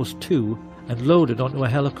Air Force 2 and loaded onto a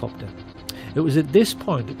helicopter. It was at this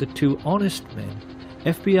point that the two honest men,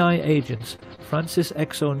 FBI agents Francis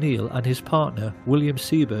X. O'Neill and his partner William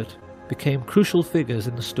Siebert, became crucial figures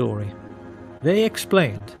in the story. They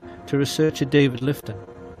explained to researcher David Lifton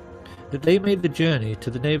that they made the journey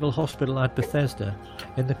to the Naval Hospital at Bethesda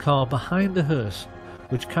in the car behind the hearse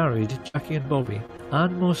which carried Jackie and Bobby,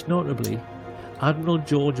 and most notably Admiral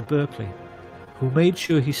George Berkeley, who made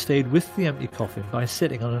sure he stayed with the empty coffin by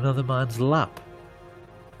sitting on another man's lap.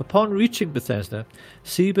 Upon reaching Bethesda,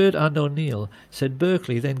 Siebert and O'Neill said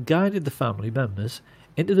Berkeley then guided the family members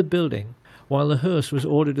into the building while the hearse was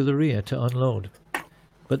ordered to the rear to unload.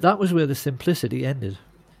 But that was where the simplicity ended.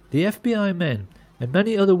 The FBI men and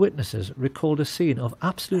many other witnesses recalled a scene of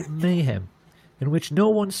absolute mayhem in which no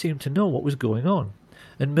one seemed to know what was going on,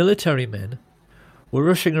 and military men were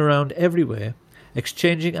rushing around everywhere,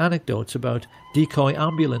 exchanging anecdotes about decoy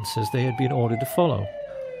ambulances they had been ordered to follow,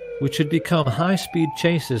 which had become high-speed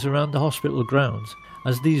chases around the hospital grounds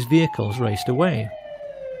as these vehicles raced away.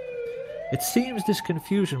 It seems this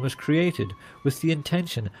confusion was created with the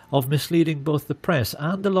intention of misleading both the press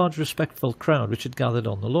and the large respectful crowd which had gathered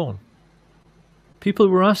on the lawn. People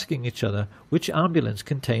were asking each other which ambulance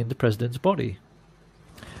contained the president's body.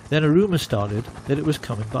 Then a rumour started that it was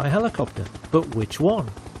coming by helicopter, but which one?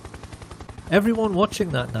 Everyone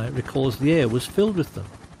watching that night recalls the air was filled with them,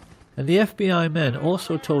 and the FBI men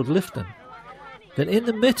also told Lifton that in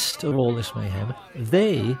the midst of all this mayhem,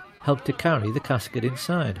 they helped to carry the casket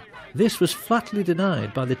inside. This was flatly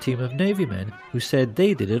denied by the team of Navy men who said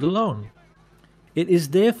they did it alone. It is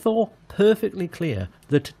therefore perfectly clear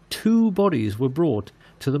that two bodies were brought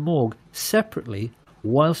to the morgue separately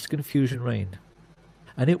whilst confusion reigned.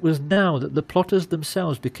 And it was now that the plotters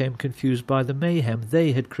themselves became confused by the mayhem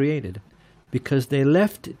they had created, because they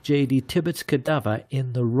left J.D. Tippit's cadaver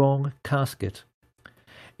in the wrong casket.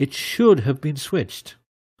 It should have been switched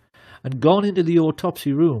and gone into the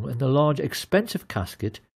autopsy room in the large expensive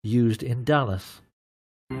casket used in Dallas.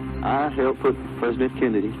 I helped put President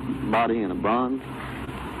Kennedy's body in a bronze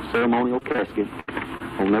ceremonial casket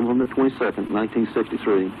on November 22nd,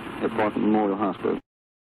 1963 at Parkland Memorial Hospital.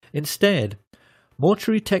 Instead,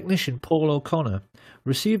 mortuary technician Paul O'Connor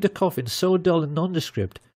received a coffin so dull and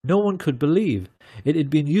nondescript no one could believe it had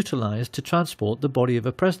been utilized to transport the body of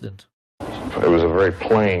a president. It was a very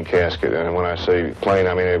plain casket, and when I say plain,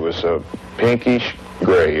 I mean it was pinkish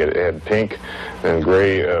gray. It had pink and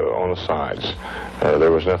gray on the sides.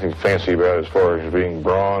 There was nothing fancy about it as far as being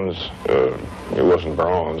bronze. It wasn't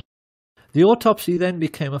bronze. The autopsy then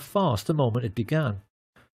became a farce the moment it began.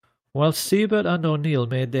 While Siebert and O'Neill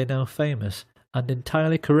made their now famous and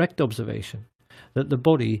entirely correct observation that the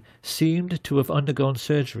body seemed to have undergone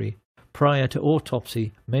surgery prior to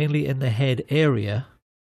autopsy, mainly in the head area,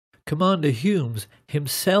 Commander Humes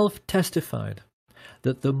himself testified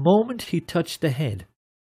that the moment he touched the head,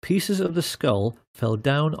 pieces of the skull fell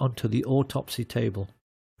down onto the autopsy table.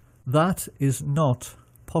 That is not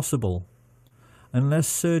possible unless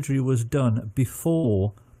surgery was done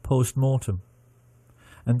before post-mortem.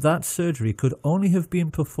 And that surgery could only have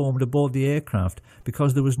been performed aboard the aircraft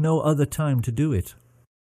because there was no other time to do it.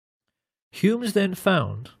 Humes then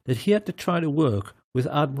found that he had to try to work with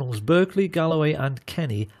Admirals Berkeley, Galloway and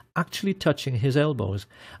Kenny actually touching his elbows,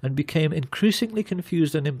 and became increasingly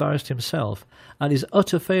confused and embarrassed himself at his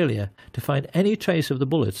utter failure to find any trace of the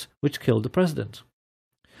bullets which killed the president.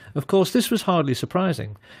 Of course, this was hardly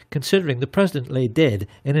surprising, considering the president lay dead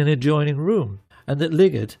in an adjoining room, and that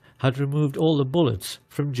Liggett had removed all the bullets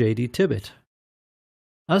from J.D. Tippit.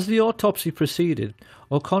 As the autopsy proceeded,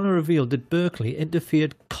 O'Connor revealed that Berkeley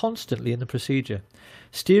interfered constantly in the procedure,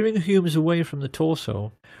 steering Humes away from the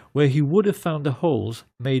torso, where he would have found the holes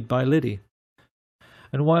made by Liddy.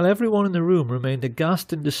 And while everyone in the room remained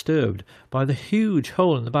aghast and disturbed by the huge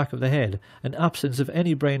hole in the back of the head and absence of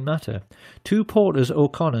any brain matter, two porters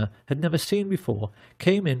O'Connor had never seen before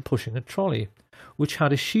came in pushing a trolley, which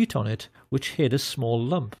had a sheet on it which hid a small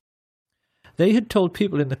lump. They had told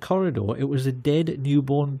people in the corridor it was a dead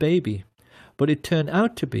newborn baby, but it turned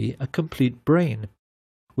out to be a complete brain,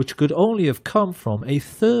 which could only have come from a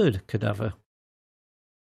third cadaver.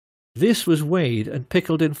 This was weighed and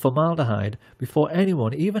pickled in formaldehyde before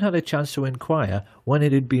anyone even had a chance to inquire when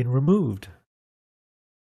it had been removed.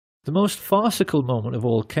 The most farcical moment of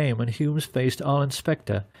all came when Humes faced Arlen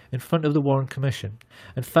Specter in front of the Warren Commission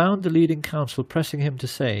and found the leading counsel pressing him to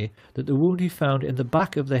say that the wound he found in the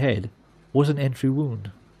back of the head was an entry wound.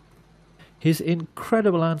 His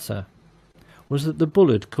incredible answer was that the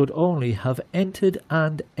bullet could only have entered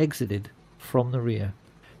and exited from the rear.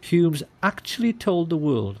 Humes actually told the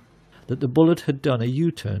world that the bullet had done a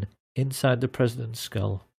U-turn inside the president's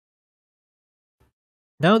skull.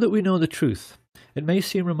 Now that we know the truth, it may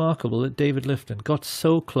seem remarkable that David Lifton got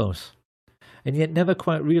so close, and yet never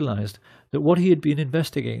quite realized that what he had been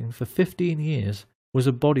investigating for 15 years was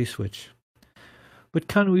a body switch. But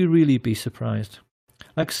can we really be surprised?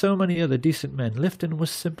 Like so many other decent men, Lifton was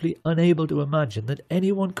simply unable to imagine that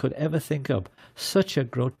anyone could ever think up such a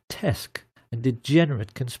grotesque and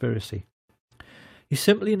degenerate conspiracy. He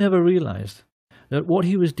simply never realized that what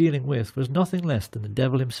he was dealing with was nothing less than the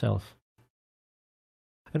devil himself.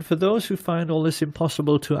 And for those who find all this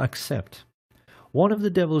impossible to accept, one of the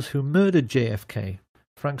devils who murdered JFK,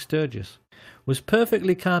 Frank Sturgis, was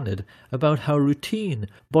perfectly candid about how routine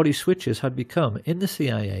body switches had become in the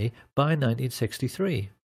CIA by 1963.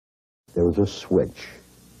 There was a switch.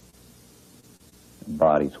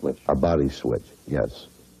 Body switch. A body switch, yes.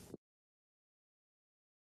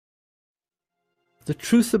 The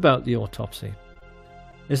truth about the autopsy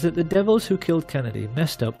is that the devils who killed Kennedy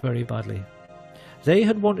messed up very badly. They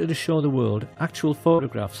had wanted to show the world actual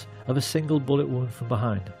photographs of a single bullet wound from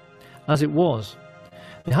behind. As it was,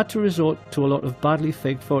 they had to resort to a lot of badly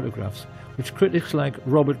faked photographs, which critics like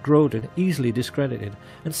Robert Groden easily discredited,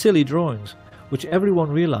 and silly drawings, which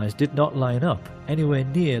everyone realized did not line up anywhere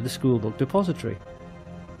near the schoolbook depository.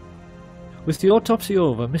 With the autopsy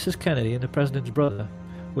over, Mrs. Kennedy and the president's brother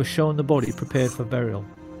were shown the body prepared for burial.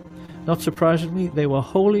 Not surprisingly, they were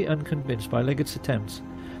wholly unconvinced by Liggett's attempts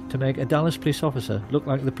to make a Dallas police officer look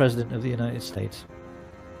like the President of the United States.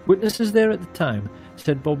 Witnesses there at the time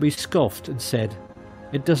said Bobby scoffed and said,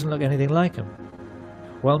 "It doesn't look anything like him,"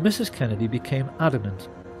 while Mrs. Kennedy became adamant.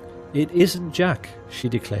 "It isn't Jack," she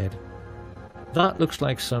declared. "That looks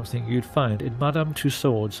like something you'd find in Madame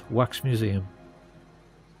Tussauds Wax Museum."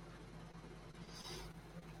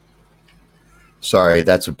 Sorry,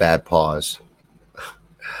 that's a bad pause.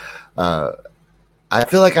 I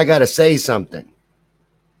feel like I got to say something.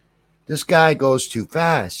 This guy goes too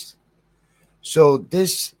fast. So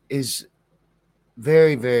this is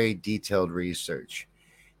very, very detailed research.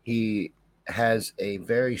 He has a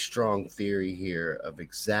very strong theory here of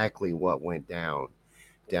exactly what went down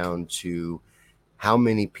to how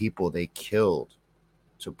many people they killed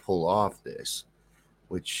to pull off this,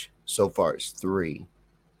 which so far is 3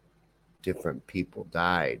 different people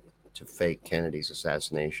died to fake Kennedy's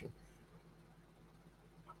assassination.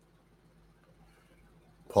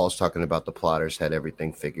 Paul's talking about the plotters had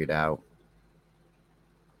everything figured out.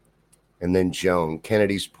 And then Joan,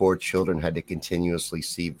 Kennedy's poor children had to continuously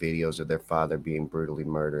see videos of their father being brutally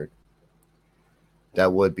murdered.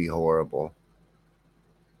 That would be horrible.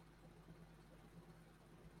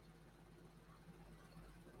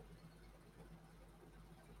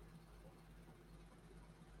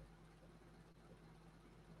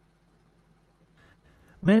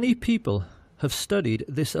 Many people have studied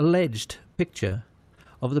this alleged picture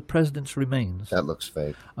of the president's remains. That looks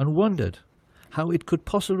fake. And wondered how it could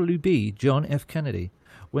possibly be John F. Kennedy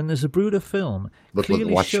when the Zapruder film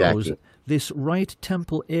clearly shows Jackie. this right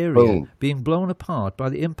temple area Boom. being blown apart by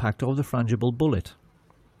the impact of the frangible bullet.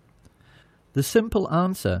 The simple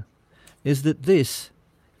answer is that this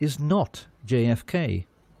is not JFK.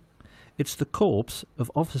 It's the corpse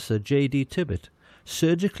of Officer J.D. Tippit,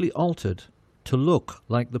 surgically altered to look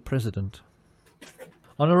like the president.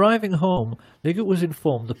 On arriving home, Liggett was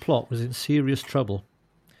informed the plot was in serious trouble.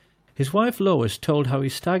 His wife Lois told how he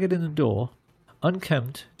staggered in the door,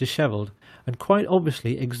 unkempt, dishevelled, and quite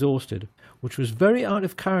obviously exhausted, which was very out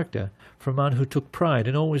of character for a man who took pride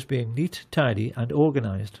in always being neat, tidy, and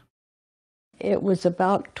organised. It was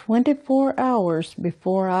about 24 hours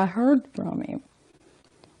before I heard from him.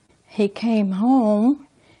 He came home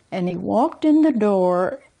and he walked in the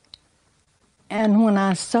door, and when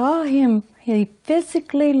I saw him, he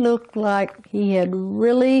physically looked like he had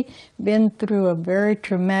really been through a very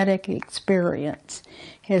traumatic experience.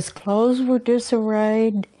 His clothes were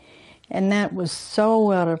disarrayed, and that was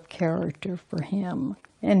so out of character for him.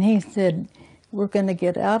 And he said, "We're going to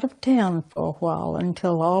get out of town for a while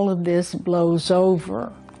until all of this blows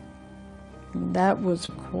over." And that was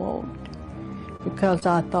a quote, because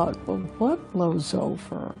I thought, well, what blows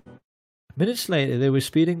over? Minutes later, they were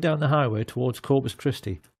speeding down the highway towards Corpus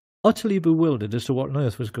Christi, utterly bewildered as to what on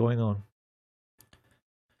earth was going on.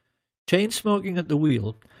 Chain-smoking at the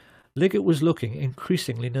wheel, Liggett was looking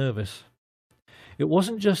increasingly nervous. It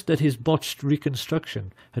wasn't just that his botched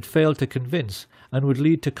reconstruction had failed to convince and would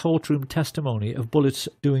lead to courtroom testimony of bullets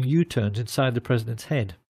doing U-turns inside the president's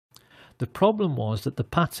head. The problem was that the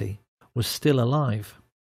patsy was still alive.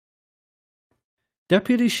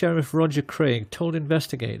 Deputy Sheriff Roger Craig told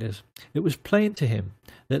investigators it was plain to him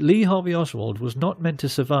that Lee Harvey Oswald was not meant to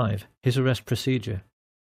survive his arrest procedure.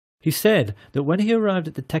 He said that when he arrived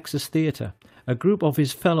at the Texas Theater, a group of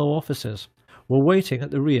his fellow officers were waiting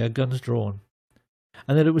at the rear, guns drawn,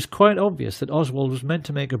 and that it was quite obvious that Oswald was meant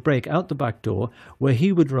to make a break out the back door where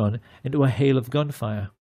he would run into a hail of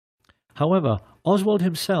gunfire. However, Oswald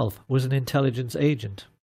himself was an intelligence agent,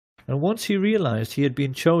 and once he realized he had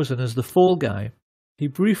been chosen as the fall guy, he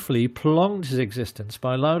briefly prolonged his existence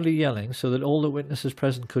by loudly yelling so that all the witnesses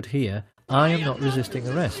present could hear, "I am not resisting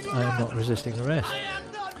arrest. I am not resisting arrest."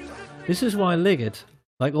 This is why Liggett,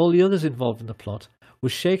 like all the others involved in the plot,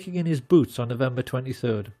 was shaking in his boots on November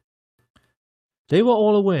 23rd. They were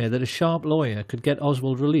all aware that a sharp lawyer could get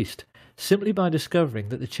Oswald released simply by discovering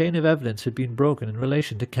that the chain of evidence had been broken in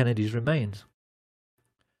relation to Kennedy's remains.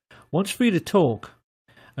 Once free to talk,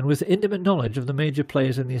 and with intimate knowledge of the major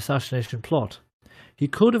players in the assassination plot, he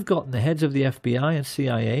could have gotten the heads of the FBI and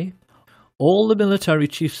CIA, all the military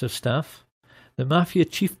chiefs of staff, the mafia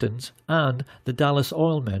chieftains, and the Dallas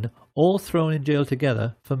oil men all thrown in jail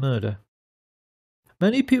together for murder.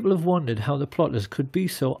 Many people have wondered how the plotters could be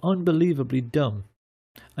so unbelievably dumb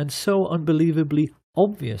and so unbelievably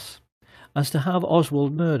obvious as to have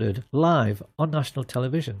Oswald murdered live on national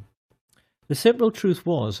television. The simple truth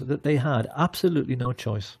was that they had absolutely no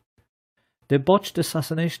choice. Their botched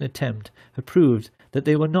assassination attempt had proved that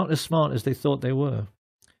they were not as smart as they thought they were.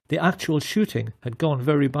 The actual shooting had gone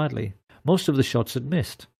very badly. Most of the shots had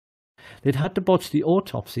missed. They'd had to botch the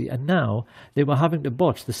autopsy, and now they were having to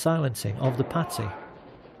botch the silencing of the patsy.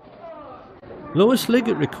 Lois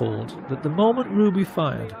Liggett recalled that the moment Ruby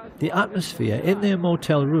fired, the atmosphere in their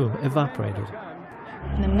motel room evaporated.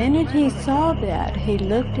 The minute he saw that, he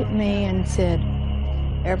looked at me and said,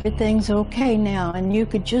 "Everything's okay now," and you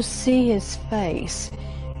could just see his face.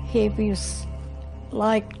 He was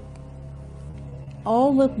like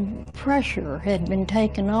all the pressure had been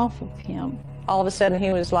taken off of him. All of a sudden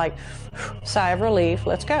he was like, sigh of relief,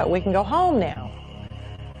 let's go, we can go home now.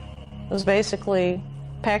 It was basically,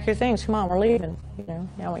 pack your things, come on, we're leaving,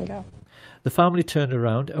 now we can go. The family turned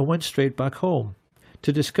around and went straight back home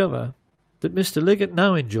to discover that Mr. Liggett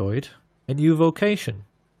now enjoyed a new vocation.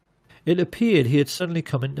 It appeared he had suddenly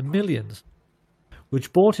come into millions,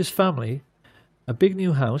 which bought his family a big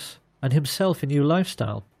new house and himself a new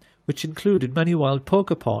lifestyle, which included many wild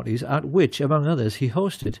poker parties at which, among others, he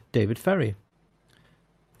hosted David Ferrie.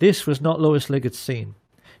 This was not Lois Liggett's scene.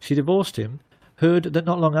 She divorced him, heard that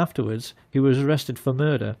not long afterwards he was arrested for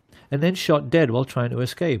murder, and then shot dead while trying to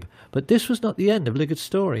escape. But this was not the end of Liggett's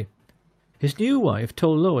story. His new wife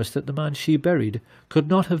told Lois that the man she buried could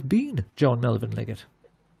not have been John Melvin Liggett,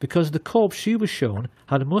 because the corpse she was shown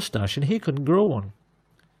had a moustache and he couldn't grow one.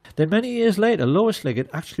 Then many years later, Lois Liggett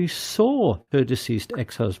actually saw her deceased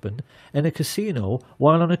ex-husband in a casino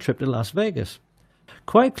while on a trip to Las Vegas.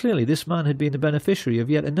 Quite clearly, this man had been the beneficiary of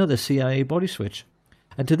yet another CIA body switch.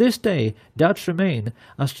 And to this day, doubts remain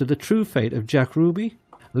as to the true fate of Jack Ruby,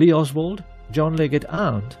 Lee Oswald, John Liggett,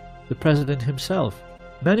 and the president himself.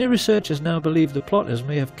 Many researchers now believe the plotters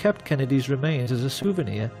may have kept Kennedy's remains as a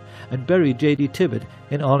souvenir and buried J.D. Tibbett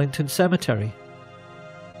in Arlington Cemetery.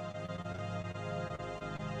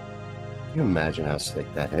 Can you imagine how sick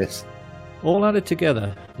that is? All added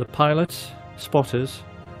together, the pilots, spotters,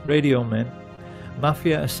 radio men,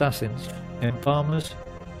 mafia assassins, embalmers,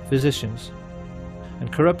 physicians,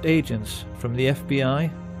 and corrupt agents from the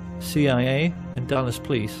FBI, CIA, and Dallas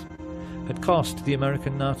Police had cost the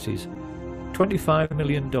American Nazis $25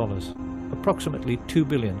 million, approximately $2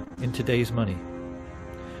 billion in today's money.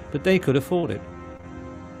 But they could afford it.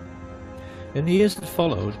 In the years that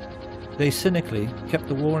followed, they cynically kept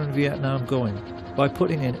the war in Vietnam going by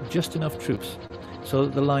putting in just enough troops so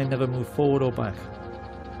that the line never moved forward or back.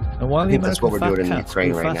 And while the American fat cats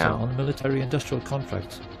grew fatter on military-industrial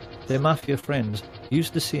contracts, their mafia friends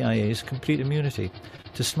used the CIA's complete immunity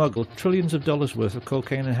to smuggle trillions of dollars worth of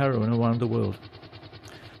cocaine and heroin around the world.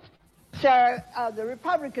 Sir, the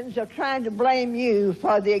Republicans are trying to blame you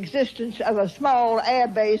for the existence of a small air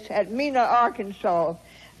base at Mena, Arkansas.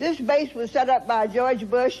 This base was set up by George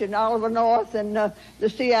Bush and Oliver North and the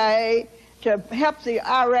CIA to help the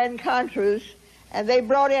Iran-Contras, and they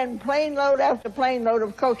brought in plane load after plane load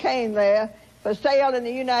of cocaine there for sale in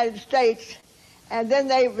the United States, and then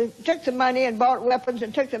they took the money and bought weapons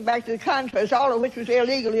and took them back to the Contras, all of which was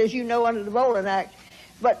illegal, as you know, under the Bolin Act.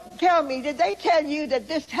 But tell me, did they tell you that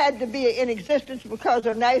this had to be in existence because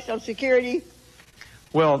of national security?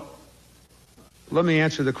 Well, let me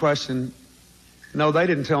answer the question. No, they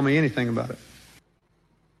didn't tell me anything about it.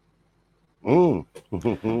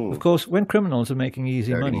 Of course, when criminals are making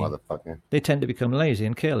easy money, they tend to become lazy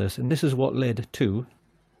and careless, and this is what led to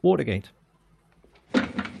Watergate.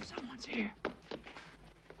 Someone's here.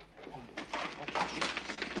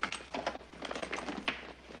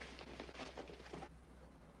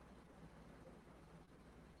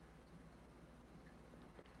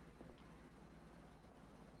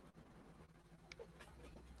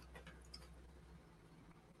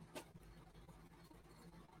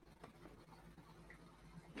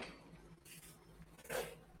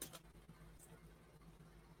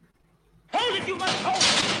 Hold it, you must hold!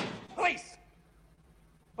 Police!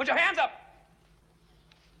 Put your hands up!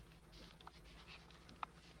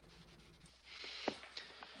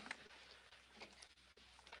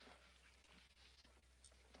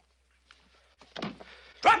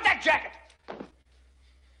 Drop that jacket!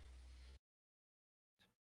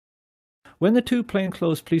 When the two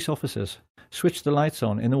plainclothes police officers switched the lights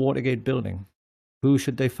on in the Watergate building, who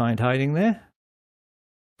should they find hiding there?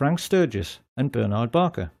 Frank Sturgis and Bernard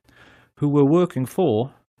Barker, who were working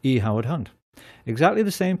for E. Howard Hunt, exactly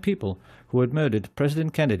the same people who had murdered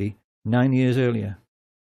President Kennedy 9 years earlier.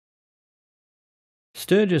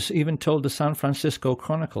 Sturgis even told the San Francisco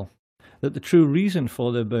Chronicle that the true reason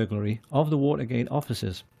for their burglary of the Watergate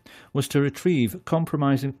offices was to retrieve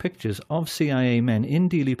compromising pictures of CIA men in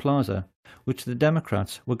Dealey Plaza, which the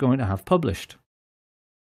Democrats were going to have published.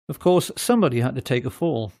 Of course, somebody had to take a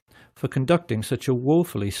fall for conducting such a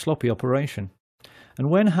woefully sloppy operation, and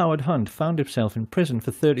when Howard Hunt found himself in prison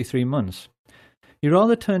for 33 months, he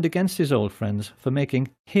rather turned against his old friends for making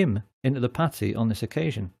him into the patsy on this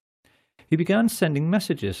occasion. He began sending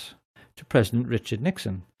messages to President Richard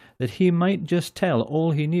Nixon that he might just tell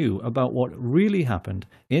all he knew about what really happened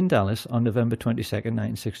in Dallas on November 22,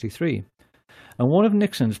 1963. And one of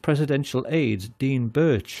Nixon's presidential aides, Dean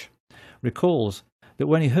Birch, recalls that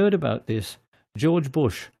when he heard about this, George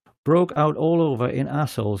Bush broke out all over in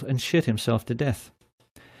assholes and shit himself to death.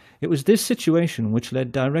 It was this situation which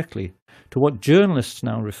led directly to what journalists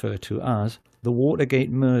now refer to as the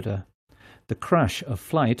Watergate murder, the crash of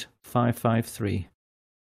Flight 553.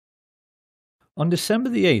 On December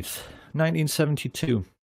the 8th, 1972,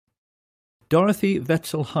 Dorothy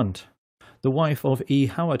Wetzel Hunt, the wife of E.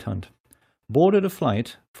 Howard Hunt, boarded a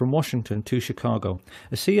flight from Washington to Chicago.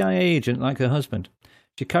 A CIA agent like her husband,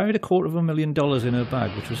 she carried $250,000 in her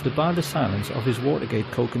bag, which was to bar the silence of his Watergate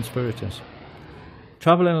co-conspirators.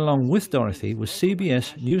 Travelling along with Dorothy was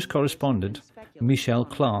CBS News correspondent Michelle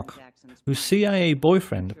Clark, whose CIA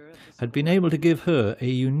boyfriend had been able to give her a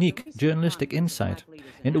unique journalistic insight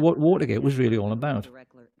into what Watergate was really all about.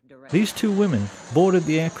 These two women boarded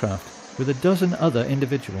the aircraft with a dozen other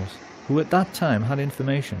individuals who at that time had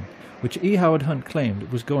information which E. Howard Hunt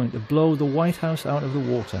claimed was going to blow the White House out of the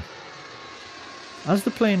water. As the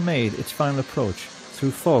plane made its final approach through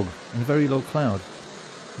fog and very low cloud,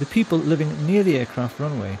 the people living near the aircraft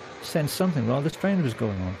runway sensed something rather strange was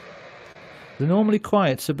going on. The normally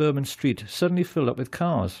quiet suburban street suddenly filled up with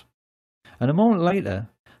cars, and a moment later,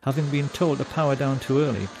 having been told to power down too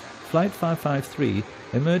early, Flight 553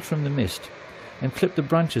 emerged from the mist and clipped the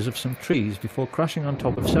branches of some trees before crashing on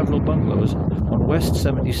top of several bungalows on West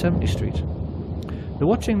 70th Street. The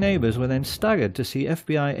watching neighbours were then staggered to see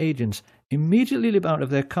FBI agents immediately leap out of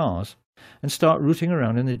their cars and start rooting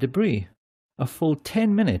around in the debris, a full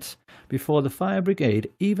 10 minutes before the fire brigade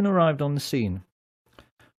even arrived on the scene.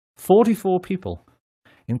 44 people,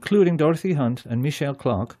 including Dorothy Hunt and Michelle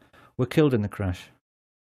Clark, were killed in the crash.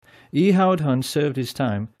 E. Howard Hunt served his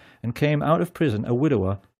time and came out of prison a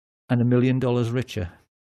widower and $1 million richer.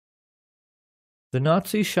 The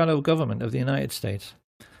Nazi shadow government of the United States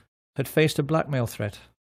had faced a blackmail threat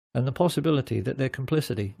and the possibility that their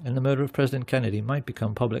complicity in the murder of President Kennedy might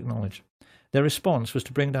become public knowledge. Their response was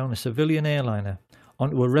to bring down a civilian airliner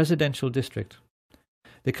onto a residential district.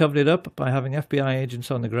 They covered it up by having FBI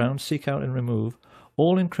agents on the ground seek out and remove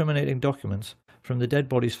all incriminating documents from the dead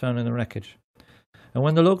bodies found in the wreckage. And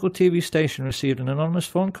when the local TV station received an anonymous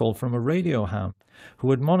phone call from a radio ham who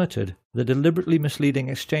had monitored the deliberately misleading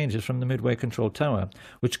exchanges from the Midway Control Tower,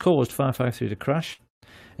 which caused 553 to crash,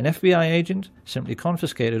 an FBI agent simply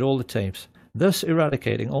confiscated all the tapes, thus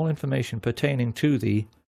eradicating all information pertaining to the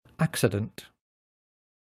accident.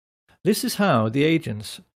 This is how the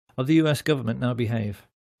agents of the US government now behave.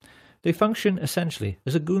 They function essentially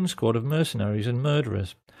as a goon squad of mercenaries and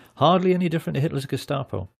murderers, hardly any different to Hitler's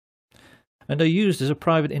Gestapo, and are used as a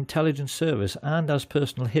private intelligence service and as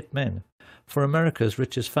personal hitmen for America's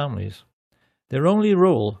richest families, their only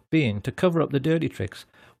role being to cover up the dirty tricks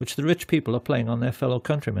which the rich people are playing on their fellow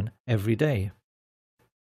countrymen every day.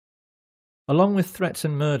 Along with threats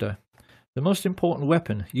and murder, the most important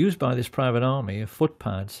weapon used by this private army of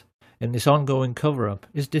footpads in this ongoing cover-up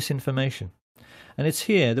is disinformation. And it's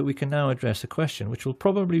here that we can now address a question which will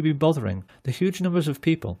probably be bothering the huge numbers of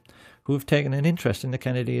people who have taken an interest in the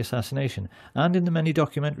Kennedy assassination and in the many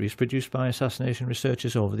documentaries produced by assassination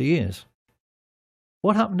researchers over the years.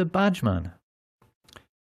 What happened to Badgeman?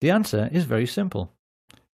 The answer is very simple.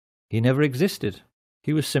 He never existed.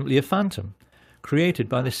 He was simply a phantom, created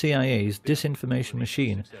by the CIA's disinformation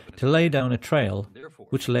machine to lay down a trail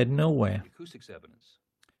which led nowhere.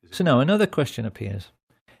 So now another question appears.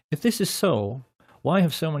 If this is so, why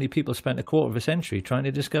have so many people spent a quarter of a century trying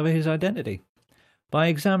to discover his identity? By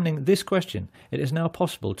examining this question, it is now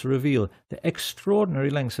possible to reveal the extraordinary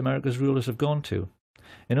lengths America's rulers have gone to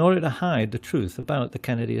in order to hide the truth about the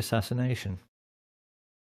Kennedy assassination.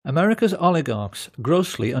 America's oligarchs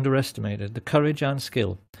grossly underestimated the courage and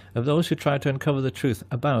skill of those who tried to uncover the truth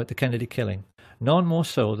about the Kennedy killing, none more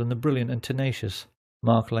so than the brilliant and tenacious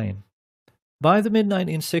Mark Lane. By the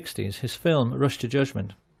mid-1960s, his film Rush to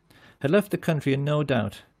Judgment had left the country in no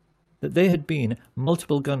doubt that they had been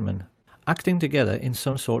multiple gunmen acting together in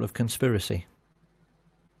some sort of conspiracy.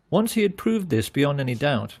 Once he had proved this beyond any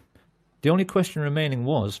doubt, the only question remaining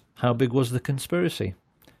was, how big was the conspiracy?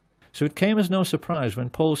 So it came as no surprise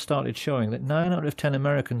when polls started showing that 9 out of 10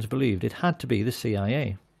 Americans believed it had to be the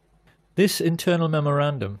CIA. This internal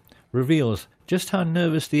memorandum reveals just how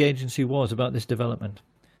nervous the agency was about this development.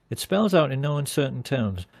 It spells out in no uncertain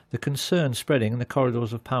terms the concern spreading in the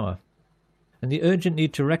corridors of power, and the urgent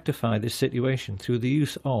need to rectify this situation through the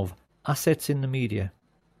use of assets in the media.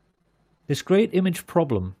 This great image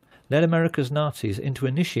problem led America's Nazis into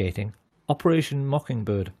initiating Operation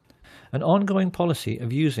Mockingbird, an ongoing policy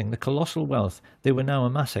of using the colossal wealth they were now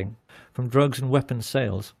amassing from drugs and weapons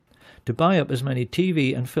sales to buy up as many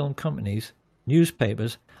TV and film companies,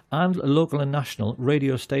 newspapers, and local and national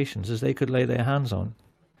radio stations as they could lay their hands on,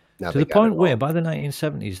 to the point where by the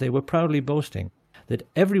 1970s they were proudly boasting that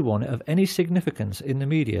everyone of any significance in the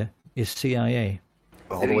media is CIA.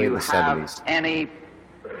 All the way in the 70s. Do you have any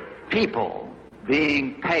people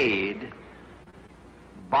being paid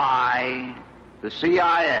by the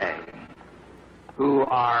CIA who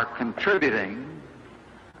are contributing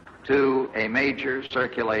to a major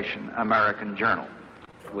circulation American journal?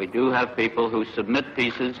 We do have people who submit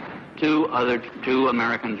pieces to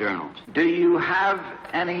American journals. Do you have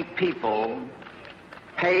any people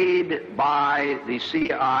paid by the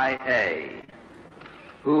CIA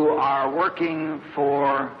who are working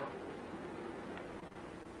for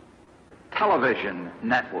television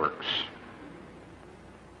networks?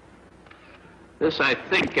 This, I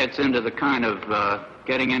think, gets into the kind of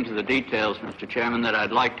getting into the details, Mr. Chairman, that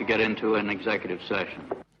I'd like to get into in executive session.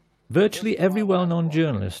 Virtually every well-known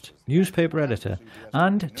journalist, newspaper editor,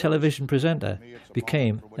 and television presenter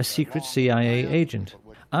became a secret CIA agent,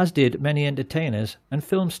 as did many entertainers and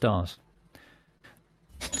film stars.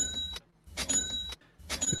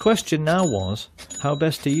 The question now was how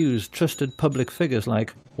best to use trusted public figures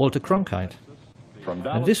like Walter Cronkite.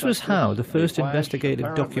 And this was how the first investigative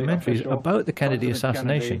documentaries about the Kennedy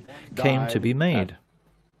assassination came to be made.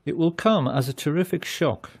 It will come as a terrific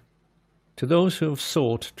shock to those who have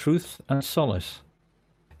sought truth and solace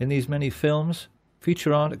in these many films,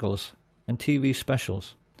 feature articles, and TV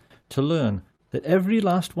specials to learn that every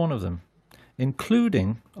last one of them,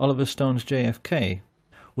 including Oliver Stone's JFK,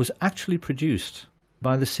 was actually produced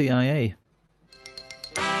by the CIA.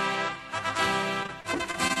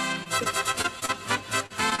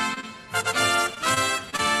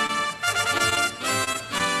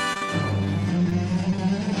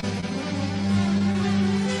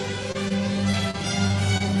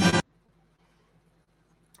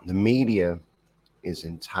 is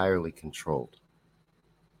entirely controlled.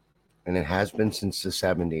 And it has been since the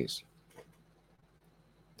 70s.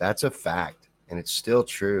 That's a fact, and it's still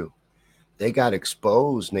true. They got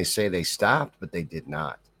exposed, and they say they stopped, but they did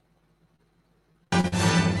not.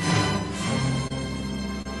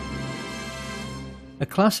 A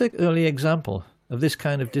classic early example of this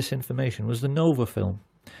kind of disinformation was the Nova film,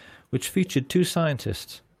 which featured two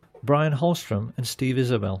scientists, Brian Holstrom and Steve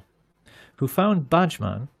Isabel, who found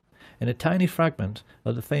Badgeman in a tiny fragment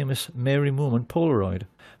of the famous Mary Moorman Polaroid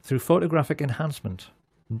through photographic enhancement.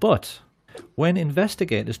 But when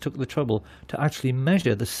investigators took the trouble to actually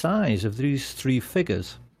measure the size of these three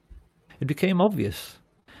figures, it became obvious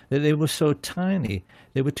that they were so tiny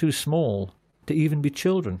they were too small to even be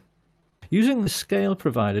children. Using the scale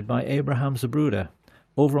provided by Abraham Zapruder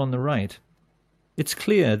over on the right, it's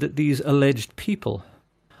clear that these alleged people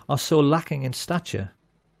are so lacking in stature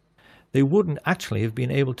they wouldn't actually have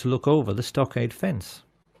been able to look over the stockade fence.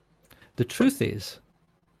 The truth is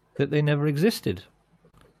that they never existed.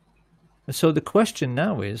 And so the question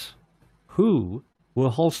now is, who were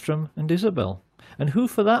Holstrom and Isabel? And who,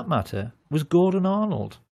 for that matter, was Gordon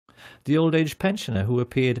Arnold, the old-age pensioner who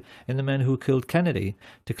appeared in The Men Who Killed Kennedy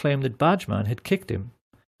to claim that Badgeman had kicked him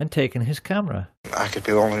and taken his camera? I could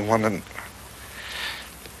be the only one that...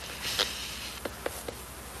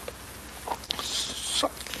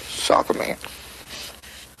 saw the man.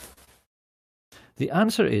 The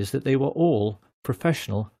answer is that they were all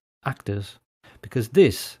professional actors, because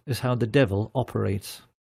this is how the devil operates.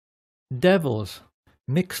 Devils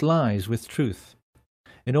mix lies with truth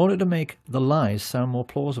in order to make the lies sound more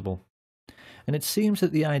plausible. And it seems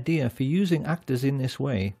that the idea for using actors in this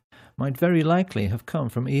way might very likely have come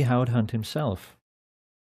from E. Howard Hunt himself.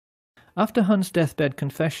 After Hunt's deathbed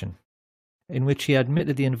confession, in which he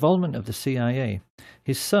admitted the involvement of the CIA,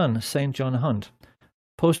 his son, St. John Hunt,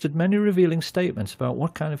 posted many revealing statements about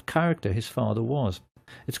what kind of character his father was.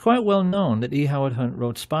 It's quite well known that E. Howard Hunt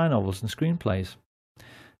wrote spy novels and screenplays.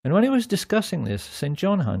 And when he was discussing this, St.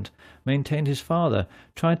 John Hunt maintained his father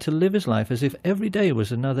tried to live his life as if every day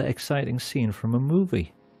was another exciting scene from a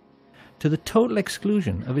movie, to the total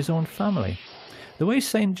exclusion of his own family. The way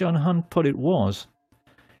St. John Hunt put it was,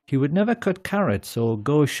 he would never cut carrots or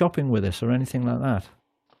go shopping with us or anything like that.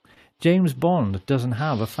 James Bond doesn't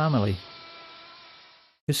have a family.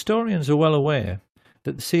 Historians are well aware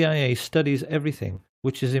that the CIA studies everything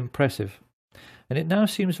which is impressive, and it now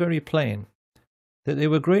seems very plain that they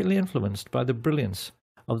were greatly influenced by the brilliance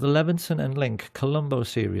of the Levinson and Link Columbo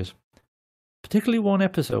series, particularly one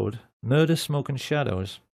episode, Murder, Smoke and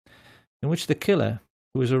Shadows, in which the killer,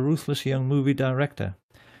 who is a ruthless young movie director,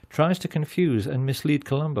 tries to confuse and mislead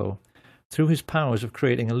Columbo through his powers of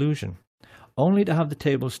creating illusion, only to have the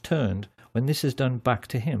tables turned when this is done back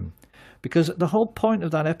to him, because the whole point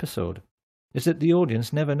of that episode is that the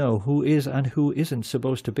audience never know who is and who isn't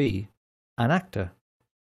supposed to be an actor.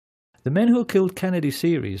 The Men Who Killed Kennedy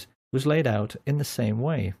series was laid out in the same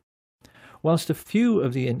way. Whilst a few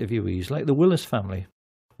of the interviewees, like the Willis family,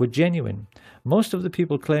 were genuine, most of the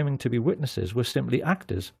people claiming to be witnesses were simply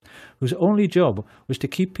actors, whose only job was to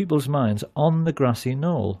keep people's minds on the grassy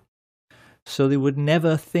knoll, so they would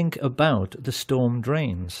never think about the storm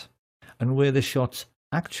drains and where the shots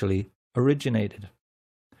actually originated.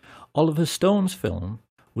 Oliver Stone's film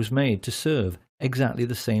was made to serve exactly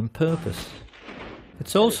the same purpose.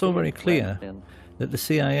 It's also very clear that the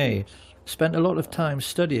CIA spent a lot of time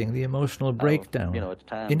studying the emotional breakdown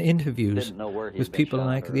in interviews with people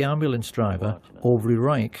like the ambulance driver, Aubrey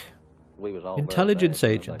Reich. Intelligence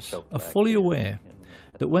agents are fully aware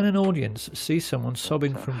that when an audience sees someone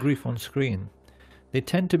sobbing from grief on screen, they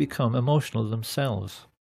tend to become emotional themselves.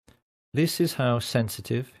 This is how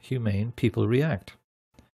sensitive, humane people react.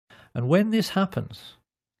 And when this happens,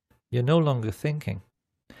 you're no longer thinking.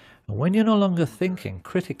 And when you're no longer thinking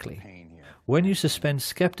critically, when you suspend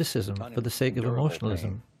skepticism for the sake of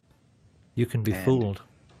emotionalism, you can be fooled.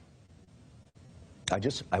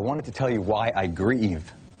 I wanted to tell you why I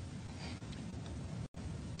grieve.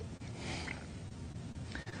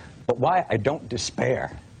 But why I don't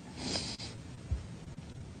despair.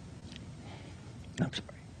 I'm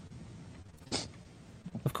sorry.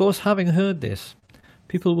 Of course, having heard this,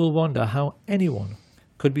 people will wonder how anyone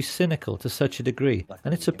could be cynical to such a degree,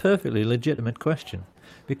 and it's a perfectly legitimate question,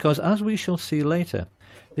 because as we shall see later,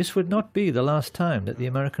 this would not be the last time that the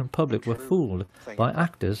American public were fooled by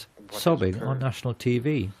actors sobbing on national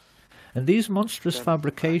TV, and these monstrous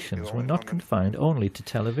fabrications were not confined only to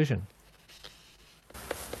television.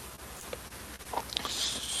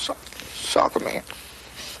 Soccer man.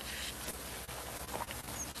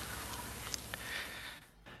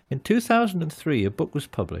 In 2003, a book was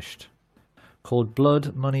published called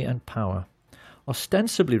Blood, Money and Power,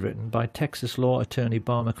 ostensibly written by Texas law attorney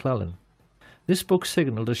Bar McClellan. This book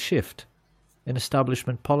signaled a shift in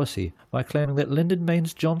establishment policy by claiming that Lyndon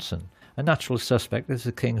Baines Johnson, a natural suspect as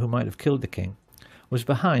the king who might have killed the king, was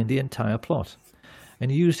behind the entire plot,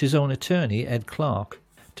 and used his own attorney, Ed Clark,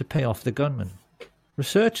 to pay off the gunman.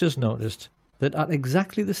 Researchers noticed that at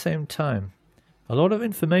exactly the same time, a lot of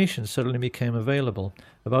information suddenly became available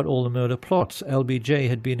about all the murder plots LBJ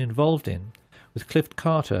had been involved in with Cliff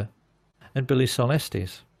Carter and Billy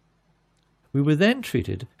Solestes. We were then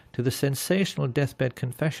treated to the sensational deathbed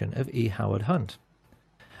confession of E. Howard Hunt.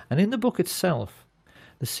 And in the book itself,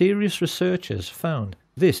 the serious researchers found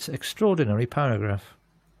this extraordinary paragraph.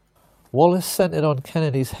 Wallace centered on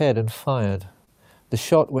Kennedy's head and fired. The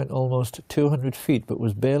shot went almost 200 feet but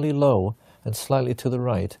was barely low and slightly to the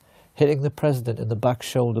right, hitting the president in the back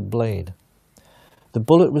shoulder blade. The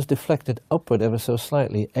bullet was deflected upward ever so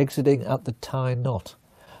slightly, exiting at the tie knot.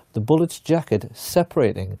 The bullet's jacket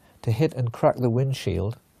separating to hit and crack the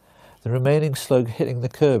windshield, the remaining slug hitting the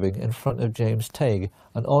curbing in front of James Tague,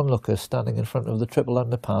 an onlooker standing in front of the triple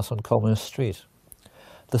underpass on Commerce Street.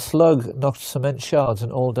 The slug knocked cement shards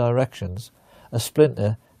in all directions. A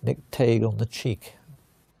splinter nicked Tague on the cheek.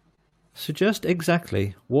 So just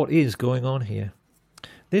exactly what is going on here?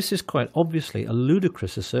 This is quite obviously a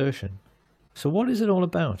ludicrous assertion. So what is it all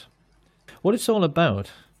about? What it's all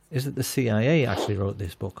about is that the CIA actually wrote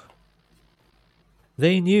this book.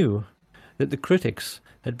 They knew that the critics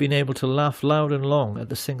had been able to laugh loud and long at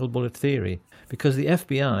the single bullet theory because the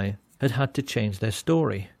FBI had had to change their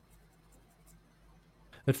story.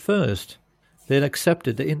 At first, they had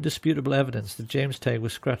accepted the indisputable evidence that James Tague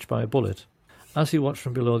was scratched by a bullet as he watched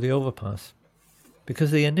from below the overpass,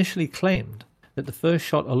 because they initially claimed that the first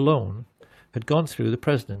shot alone had gone through the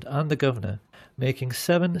president and the governor, making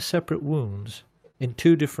 7 separate wounds in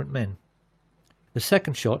 2 different men. The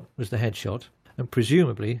second shot was the headshot, and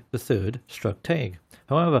presumably the third struck Tague.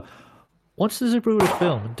 However, once the Zapruder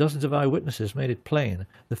film and dozens of eyewitnesses made it plain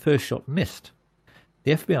the first shot missed,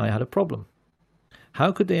 the FBI had a problem.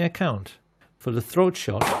 How could they account for the throat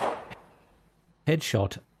shot,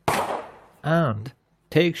 headshot, and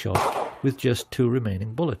Tague shot with just 2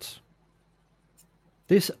 remaining bullets?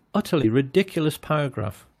 This utterly ridiculous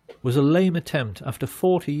paragraph was a lame attempt after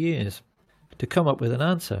 40 years to come up with an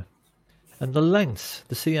answer, and the lengths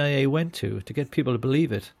the CIA went to get people to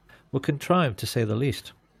believe it were contrived, to say the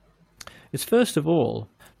least. It's first of all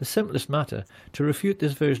the simplest matter to refute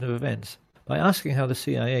this version of events by asking how the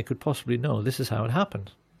CIA could possibly know this is how it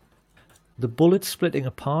happened. The bullets splitting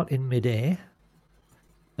apart in mid-air?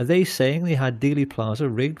 Are they saying they had Dealey Plaza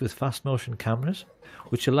rigged with fast motion cameras,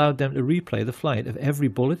 which allowed them to replay the flight of every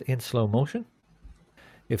bullet in slow motion?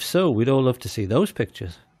 If so, we'd all love to see those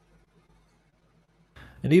pictures.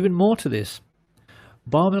 And even more to this,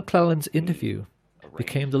 Bar McClellan's interview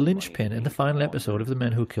became the linchpin in the final episode of The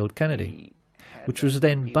Men Who Killed Kennedy, which was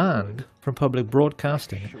then banned from public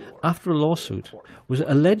broadcasting after a lawsuit was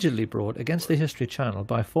allegedly brought against the History Channel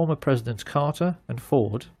by former Presidents Carter and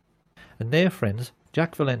Ford and their friends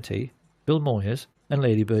Jack Valenti, Bill Moyers and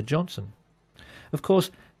Lady Bird Johnson. Of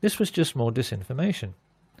course, this was just more disinformation.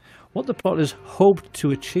 What the plotters hoped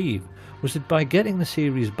to achieve was that by getting the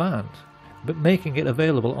series banned, but making it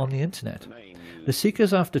available on the internet, the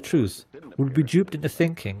seekers after truth would be duped into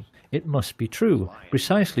thinking it must be true,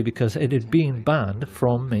 precisely because it had been banned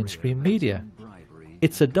from mainstream media.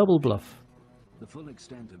 It's a double bluff.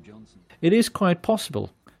 It is quite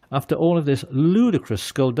possible, after all of this ludicrous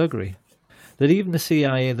skullduggery, that even the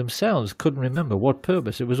CIA themselves couldn't remember what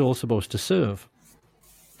purpose it was all supposed to serve.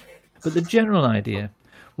 But the general idea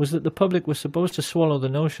was that the public was supposed to swallow the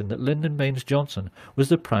notion that Lyndon Baines Johnson was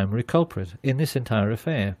the primary culprit in this entire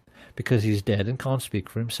affair, because he's dead and can't speak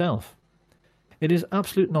for himself. It is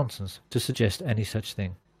absolute nonsense to suggest any such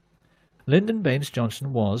thing. Lyndon Baines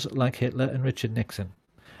Johnson was, like Hitler and Richard Nixon,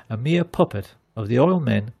 a mere puppet of the oil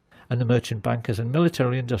men and the merchant bankers and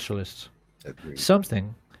military industrialists. Agreed.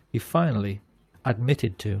 Something he finally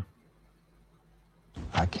admitted to.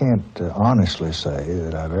 I can't honestly say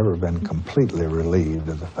that I've ever been completely relieved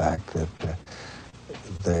of the fact that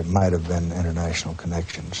there might have been international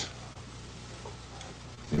connections.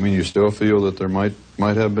 You mean you still feel that there might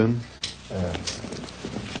have been?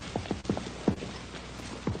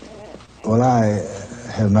 Well, I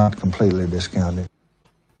have not completely discounted.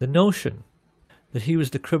 The notion that he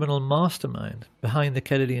was the criminal mastermind behind the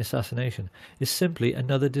Kennedy assassination is simply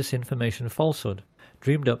another disinformation falsehood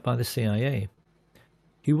dreamed up by the CIA.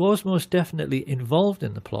 He was most definitely involved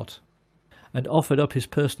in the plot and offered up his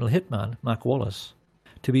personal hitman, Mac Wallace,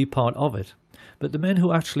 to be part of it, but the men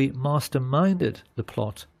who actually masterminded the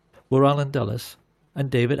plot were Allen Dulles and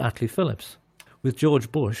David Atlee Phillips, with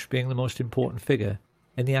George Bush being the most important figure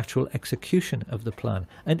in the actual execution of the plan.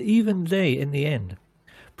 And even they, in the end,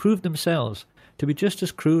 proved themselves to be just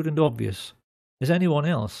as crude and obvious as anyone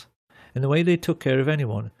else in the way they took care of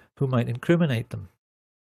anyone who might incriminate them.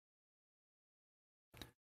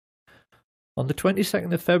 On the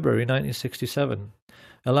 22nd of February 1967,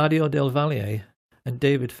 Eladio Del Valle and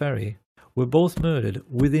David Ferrie were both murdered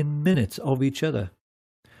within minutes of each other,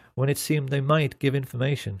 when it seemed they might give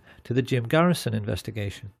information to the Jim Garrison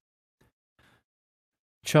investigation.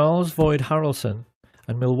 Charles Voigt Harrelson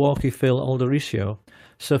and Milwaukee Phil Aldericio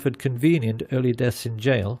suffered convenient early deaths in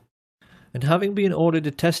jail, and having been ordered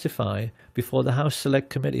to testify before the House Select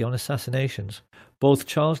Committee on Assassinations, both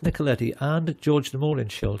Charles Nicoletti and George de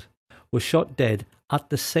Mohrenschildt were shot dead at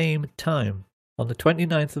the same time on the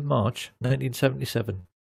 29th of March 1977.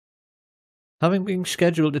 Having been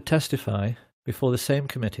scheduled to testify before the same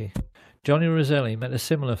committee, Johnny Roselli met a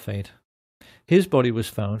similar fate. His body was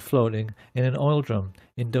found floating in an oil drum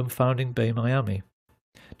in Dumbfounding Bay, Miami,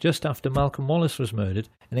 just after Malcolm Wallace was murdered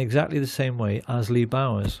in exactly the same way as Lee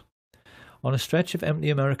Bowers. On a stretch of empty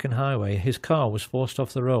American highway, his car was forced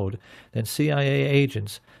off the road, then CIA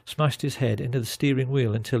agents smashed his head into the steering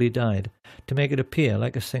wheel until he died, to make it appear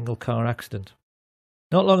like a single-car accident.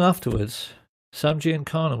 Not long afterwards, Sam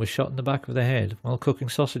Giancana was shot in the back of the head while cooking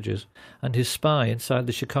sausages, and his spy inside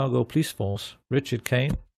the Chicago police force, Richard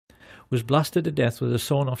Kane, was blasted to death with a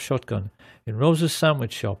sawn-off shotgun in Rose's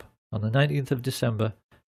Sandwich Shop on the 19th of December,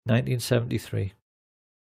 1973.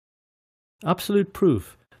 Absolute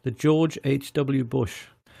proof that George H.W. Bush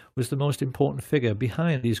was the most important figure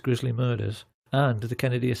behind these grisly murders and the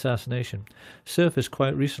Kennedy assassination surfaced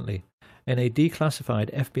quite recently in a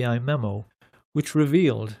declassified FBI memo which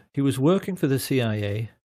revealed he was working for the CIA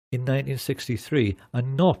in 1963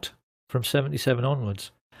 and not from 77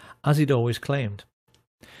 onwards, as he'd always claimed.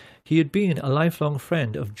 He had been a lifelong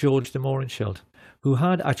friend of George de Mohrenschildt, who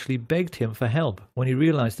had actually begged him for help when he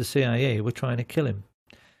realized the CIA were trying to kill him.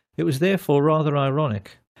 It was therefore rather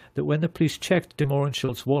ironic that when the police checked de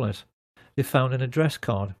Mohrenschildt's wallet, they found an address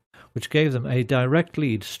card which gave them a direct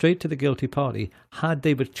lead straight to the guilty party had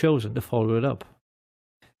they but chosen to follow it up.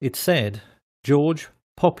 It said George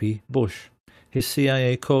Poppy Bush, his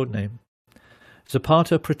CIA code name,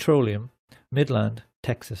 Zapata Petroleum, Midland,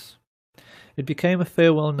 Texas. It became a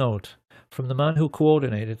farewell note from the man who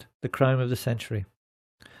coordinated the crime of the century,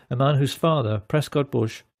 a man whose father, Prescott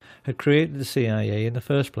Bush, had created the CIA in the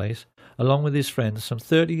first place, along with his friends some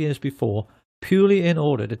 30 years before, purely in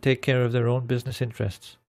order to take care of their own business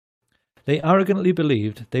interests. They arrogantly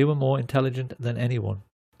believed they were more intelligent than anyone.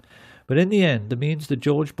 But in the end, the means the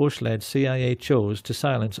George Bush-led CIA chose to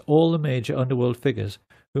silence all the major underworld figures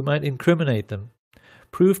who might incriminate them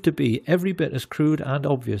proved to be every bit as crude and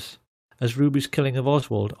obvious as Ruby's killing of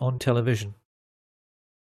Oswald on television.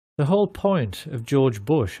 The whole point of George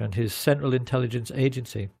Bush and his Central Intelligence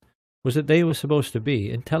Agency was that they were supposed to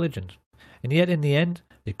be intelligent, and yet in the end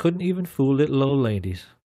they couldn't even fool little old ladies.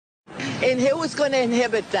 And who is going to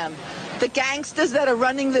inhibit them? The gangsters that are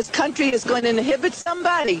running this country is going to inhibit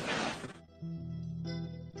somebody.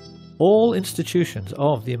 All institutions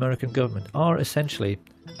of the American government are essentially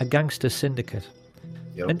a gangster syndicate,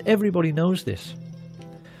 and everybody knows this.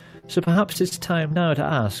 So perhaps it's time now to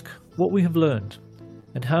ask what we have learned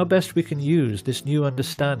and how best we can use this new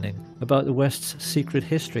understanding about the West's secret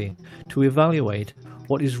history to evaluate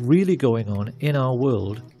what is really going on in our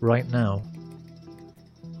world right now.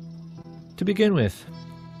 To begin with,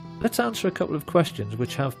 let's answer a couple of questions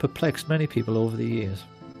which have perplexed many people over the years.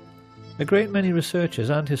 A great many researchers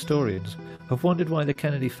and historians have wondered why the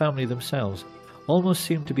Kennedy family themselves almost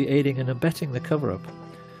seem to be aiding and abetting the cover-up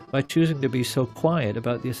by choosing to be so quiet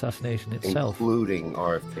about the assassination itself. Including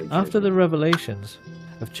RFK. After the revelations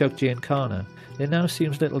of Chuck Giancana, there now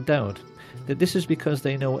seems little doubt that this is because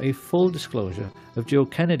they know a full disclosure of Joe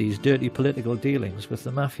Kennedy's dirty political dealings with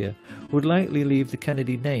the mafia would likely leave the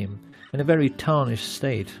Kennedy name in a very tarnished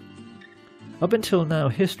state. Up until now,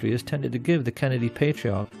 history has tended to give the Kennedy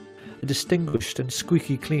patriarch a distinguished and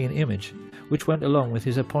squeaky clean image which went along with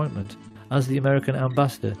his appointment as the American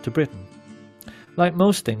ambassador to Britain. Like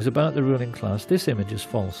most things about the ruling class, this image is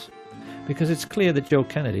false, because it's clear that Joe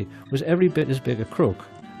Kennedy was every bit as big a crook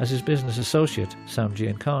as his business associate, Sam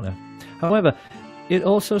Giancana. However, it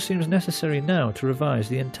also seems necessary now to revise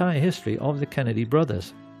the entire history of the Kennedy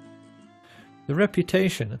brothers. The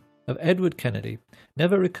reputation of Edward Kennedy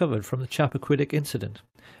never recovered from the Chappaquiddick incident,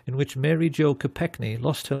 in which Mary Jo Kopechne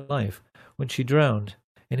lost her life when she drowned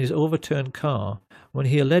in his overturned car when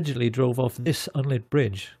he allegedly drove off this unlit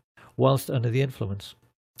bridge whilst under the influence.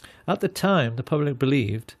 At the time, the public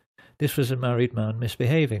believed this was a married man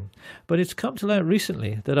misbehaving, but it's come to light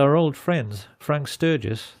recently that our old friends Frank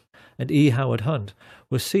Sturgis and E. Howard Hunt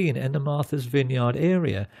were seen in the Martha's Vineyard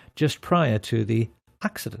area just prior to the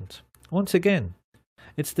accident. Once again,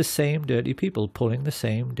 it's the same dirty people pulling the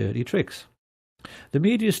same dirty tricks. The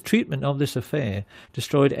media's treatment of this affair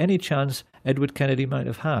destroyed any chance Edward Kennedy might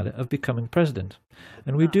have had of becoming president,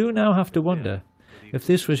 and we do now have to wonder if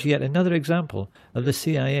this was yet another example of the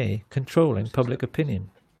CIA controlling public opinion.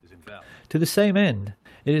 To the same end,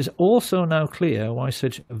 it is also now clear why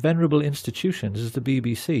such venerable institutions as the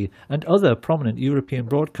BBC and other prominent European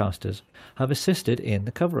broadcasters have assisted in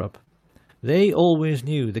the cover-up. They always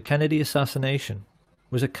knew the Kennedy assassination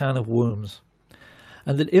was a can of worms,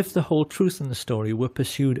 and that if the whole truth in the story were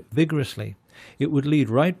pursued vigorously, it would lead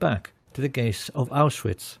right back to the gates of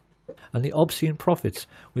Auschwitz and the obscene profits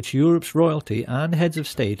which Europe's royalty and heads of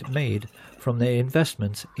state made from their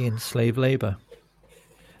investments in slave labour.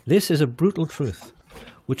 This is a brutal truth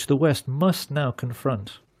which the West must now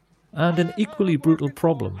confront, and an equally brutal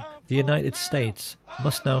problem the United States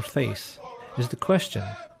must now face is the question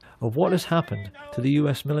of what has happened to the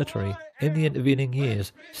US military in the intervening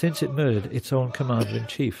years since it murdered its own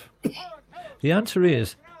commander-in-chief. The answer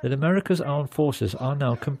is that America's armed forces are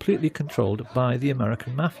now completely controlled by the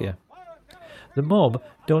American mafia. The mob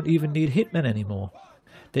don't even need hitmen anymore.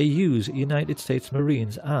 They use United States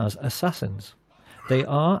Marines as assassins. They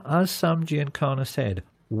are, as Sam Giancana said,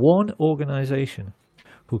 one organization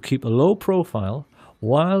who keep a low profile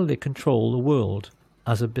while they control the world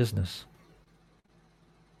as a business.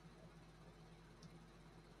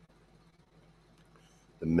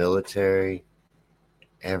 The military,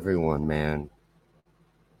 everyone, man.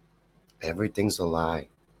 Everything's a lie.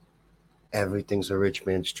 Everything's a rich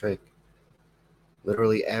man's trick.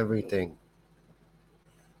 Literally everything.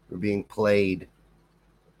 We're being played.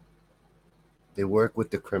 They work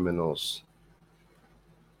with the criminals.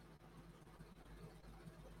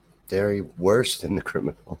 They're worse than the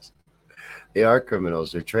criminals. They are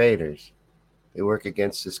criminals. They're traitors. They work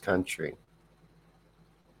against this country.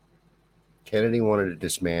 Kennedy wanted to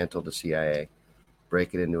dismantle the CIA,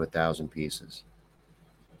 break it into 1,000 pieces.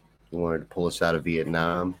 He wanted to pull us out of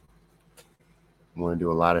Vietnam. He wanted to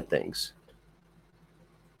do a lot of things.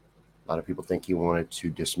 A lot of people think he wanted to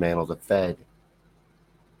dismantle the Fed.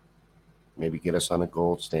 Maybe get us on a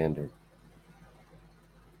gold standard.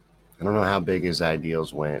 I don't know how big his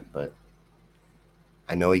ideals went, but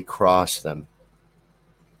I know he crossed them.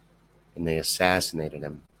 And they assassinated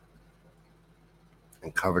him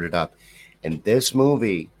and covered it up. And this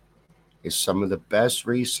movie is some of the best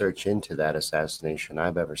research into that assassination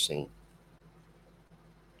I've ever seen.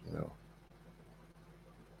 You know.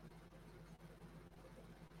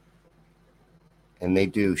 And they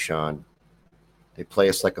do, Sean. They play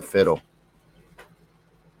us like a fiddle.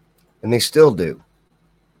 And they still do.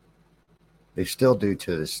 They still do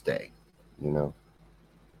to this day. You know.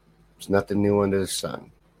 There's nothing new under the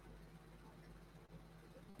sun.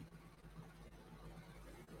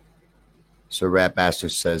 So Rat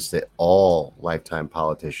Bastard says that all lifetime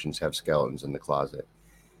politicians have skeletons in the closet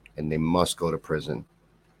and they must go to prison.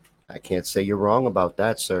 I can't say you're wrong about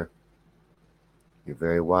that, sir. You're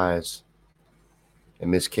very wise.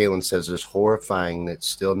 And Miss Caitlin says it's horrifying that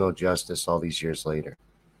still no justice all these years later.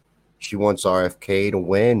 She wants RFK to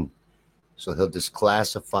win, so he'll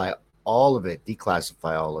declassify all of it.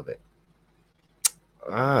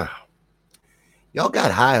 Y'all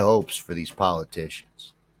got high hopes for these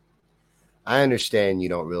politicians. I understand you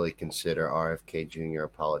don't really consider RFK Jr. a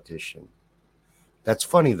politician. That's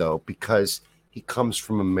funny, though, because he comes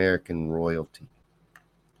from American royalty.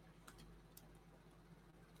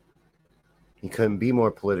 He couldn't be more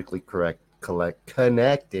politically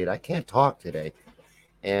connected. I can't talk today.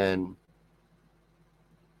 And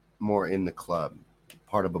more in the club,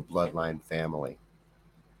 part of a bloodline family.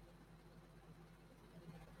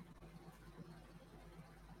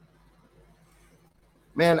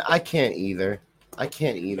 Man, I can't either.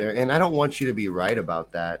 And I don't want you to be right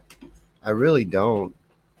about that. I really don't.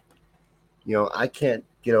 You know, I can't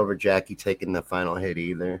get over Jackie taking the final hit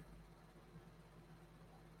either.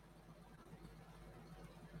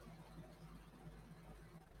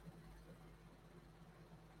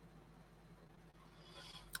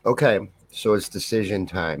 Okay, so it's decision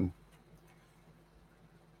time.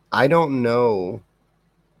 I don't know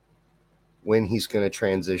when he's going to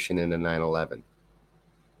transition into 9/11.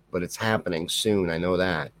 But it's happening soon. I know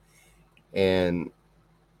that. And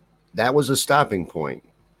that was a stopping point.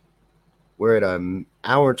 We're at an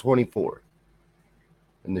hour 24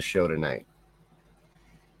 in the show tonight.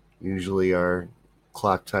 Usually our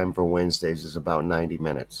clock time for Wednesdays is about 90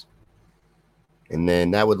 minutes. And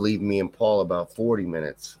then that would leave me and Paul about 40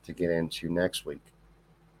 minutes to get into next week.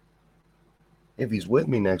 If he's with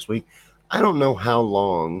me next week, I don't know how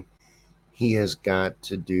long he has got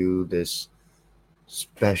to do this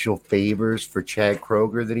special favors for Chad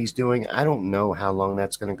Kroeger that he's doing. I don't know how long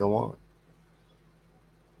that's going to go on.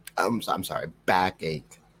 I'm sorry,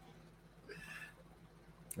 backache.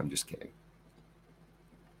 I'm just kidding.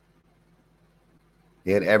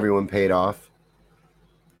 He had everyone paid off.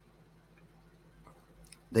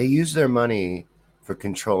 They use their money for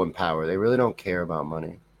control and power. They really don't care about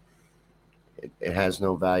money. It has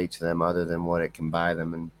no value to them other than what it can buy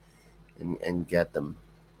them and get them.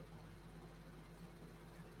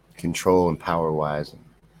 Control and power wise. And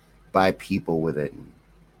buy people with it.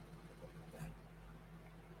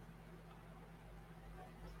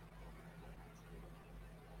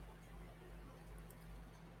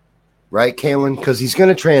 Right, Kalen? Because he's going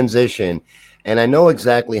to transition, and I know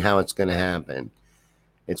exactly how it's going to happen.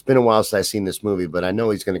 It's been a while since I've seen this movie, but I know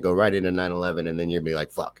he's going to go right into 9/11, and then you'll be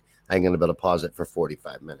like, fuck, I'm going to be able to pause it for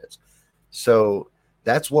 45 minutes. So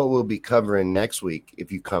that's what we'll be covering next week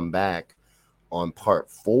if you come back on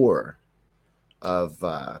part 4 of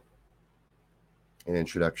An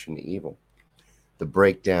Introduction to Evil. The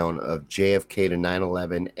breakdown of JFK to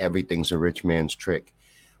 9/11, Everything's a Rich Man's Trick,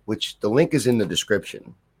 which the link is in the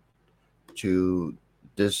description to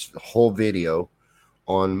this whole video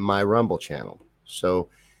on my Rumble channel. So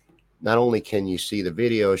not only can you see the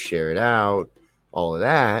video, share it out, all of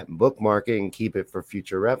that, bookmark it and keep it for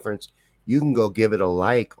future reference, you can go give it a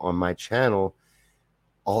like on my channel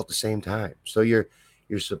all at the same time. So you're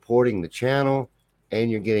supporting the channel and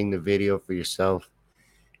you're getting the video for yourself.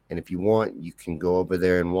 And if you want, you can go over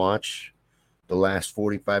there and watch the last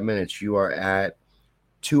 45 minutes. You are at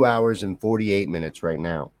 2 hours and 48 minutes right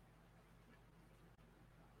now.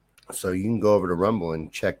 So you can go over to Rumble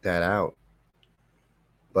and check that out.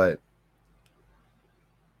 But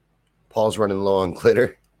Paul's running low on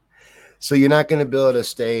glitter. So you're not going to be able to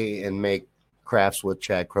stay and make crafts with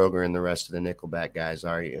Chad Kroeger and the rest of the Nickelback guys,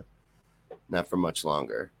 are you? Not for much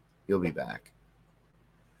longer. You'll be back.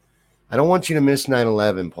 I don't want you to miss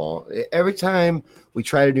 9/11, Paul. Every time we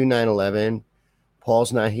try to do 9/11,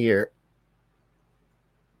 Paul's not here.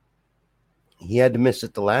 He had to miss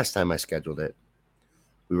it the last time I scheduled it.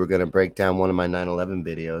 We were going to break down one of my 9/11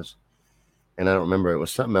 videos. And I don't remember. It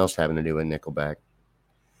was something else having to do with Nickelback.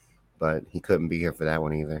 But he couldn't be here for that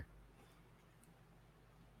one either.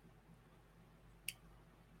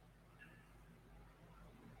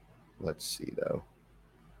 Let's see, though.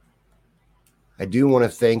 I do want to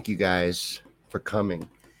thank you guys for coming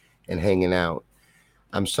and hanging out.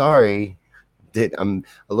 I'm sorry that I'm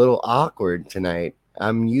a little awkward tonight.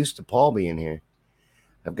 I'm used to Paul being here.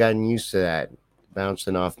 I've gotten used to that,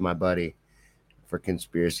 bouncing off my buddy for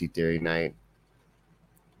Conspiracy Theory Night.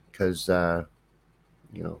 Because,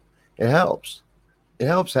 you know, it helps. It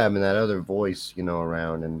helps having that other voice, you know,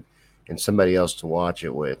 around and somebody else to watch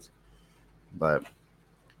it with. But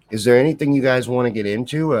is there anything you guys want to get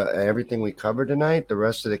into? Everything we covered tonight, the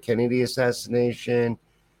rest of the Kennedy assassination.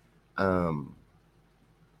 He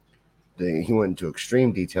went into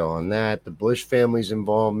extreme detail on that. The Bush family's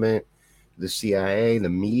involvement, the CIA, the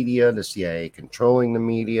media, the CIA controlling the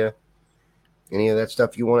media. Any of that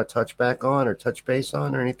stuff you want to touch back on or touch base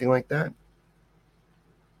on or anything like that?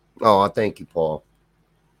 Oh, thank you, Paul.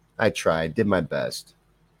 I tried, did my best.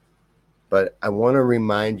 But I want to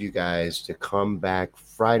remind you guys to come back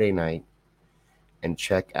Friday night and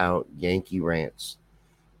check out Yankee Rants.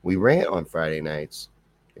 We rant on Friday nights.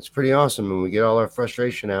 It's pretty awesome when we get all our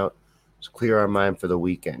frustration out to clear our mind for the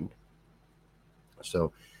weekend.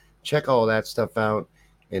 So check all that stuff out.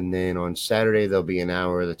 And then on Saturday, there'll be an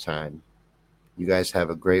hour at a time. You guys have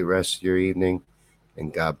a great rest of your evening,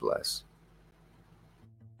 and God bless.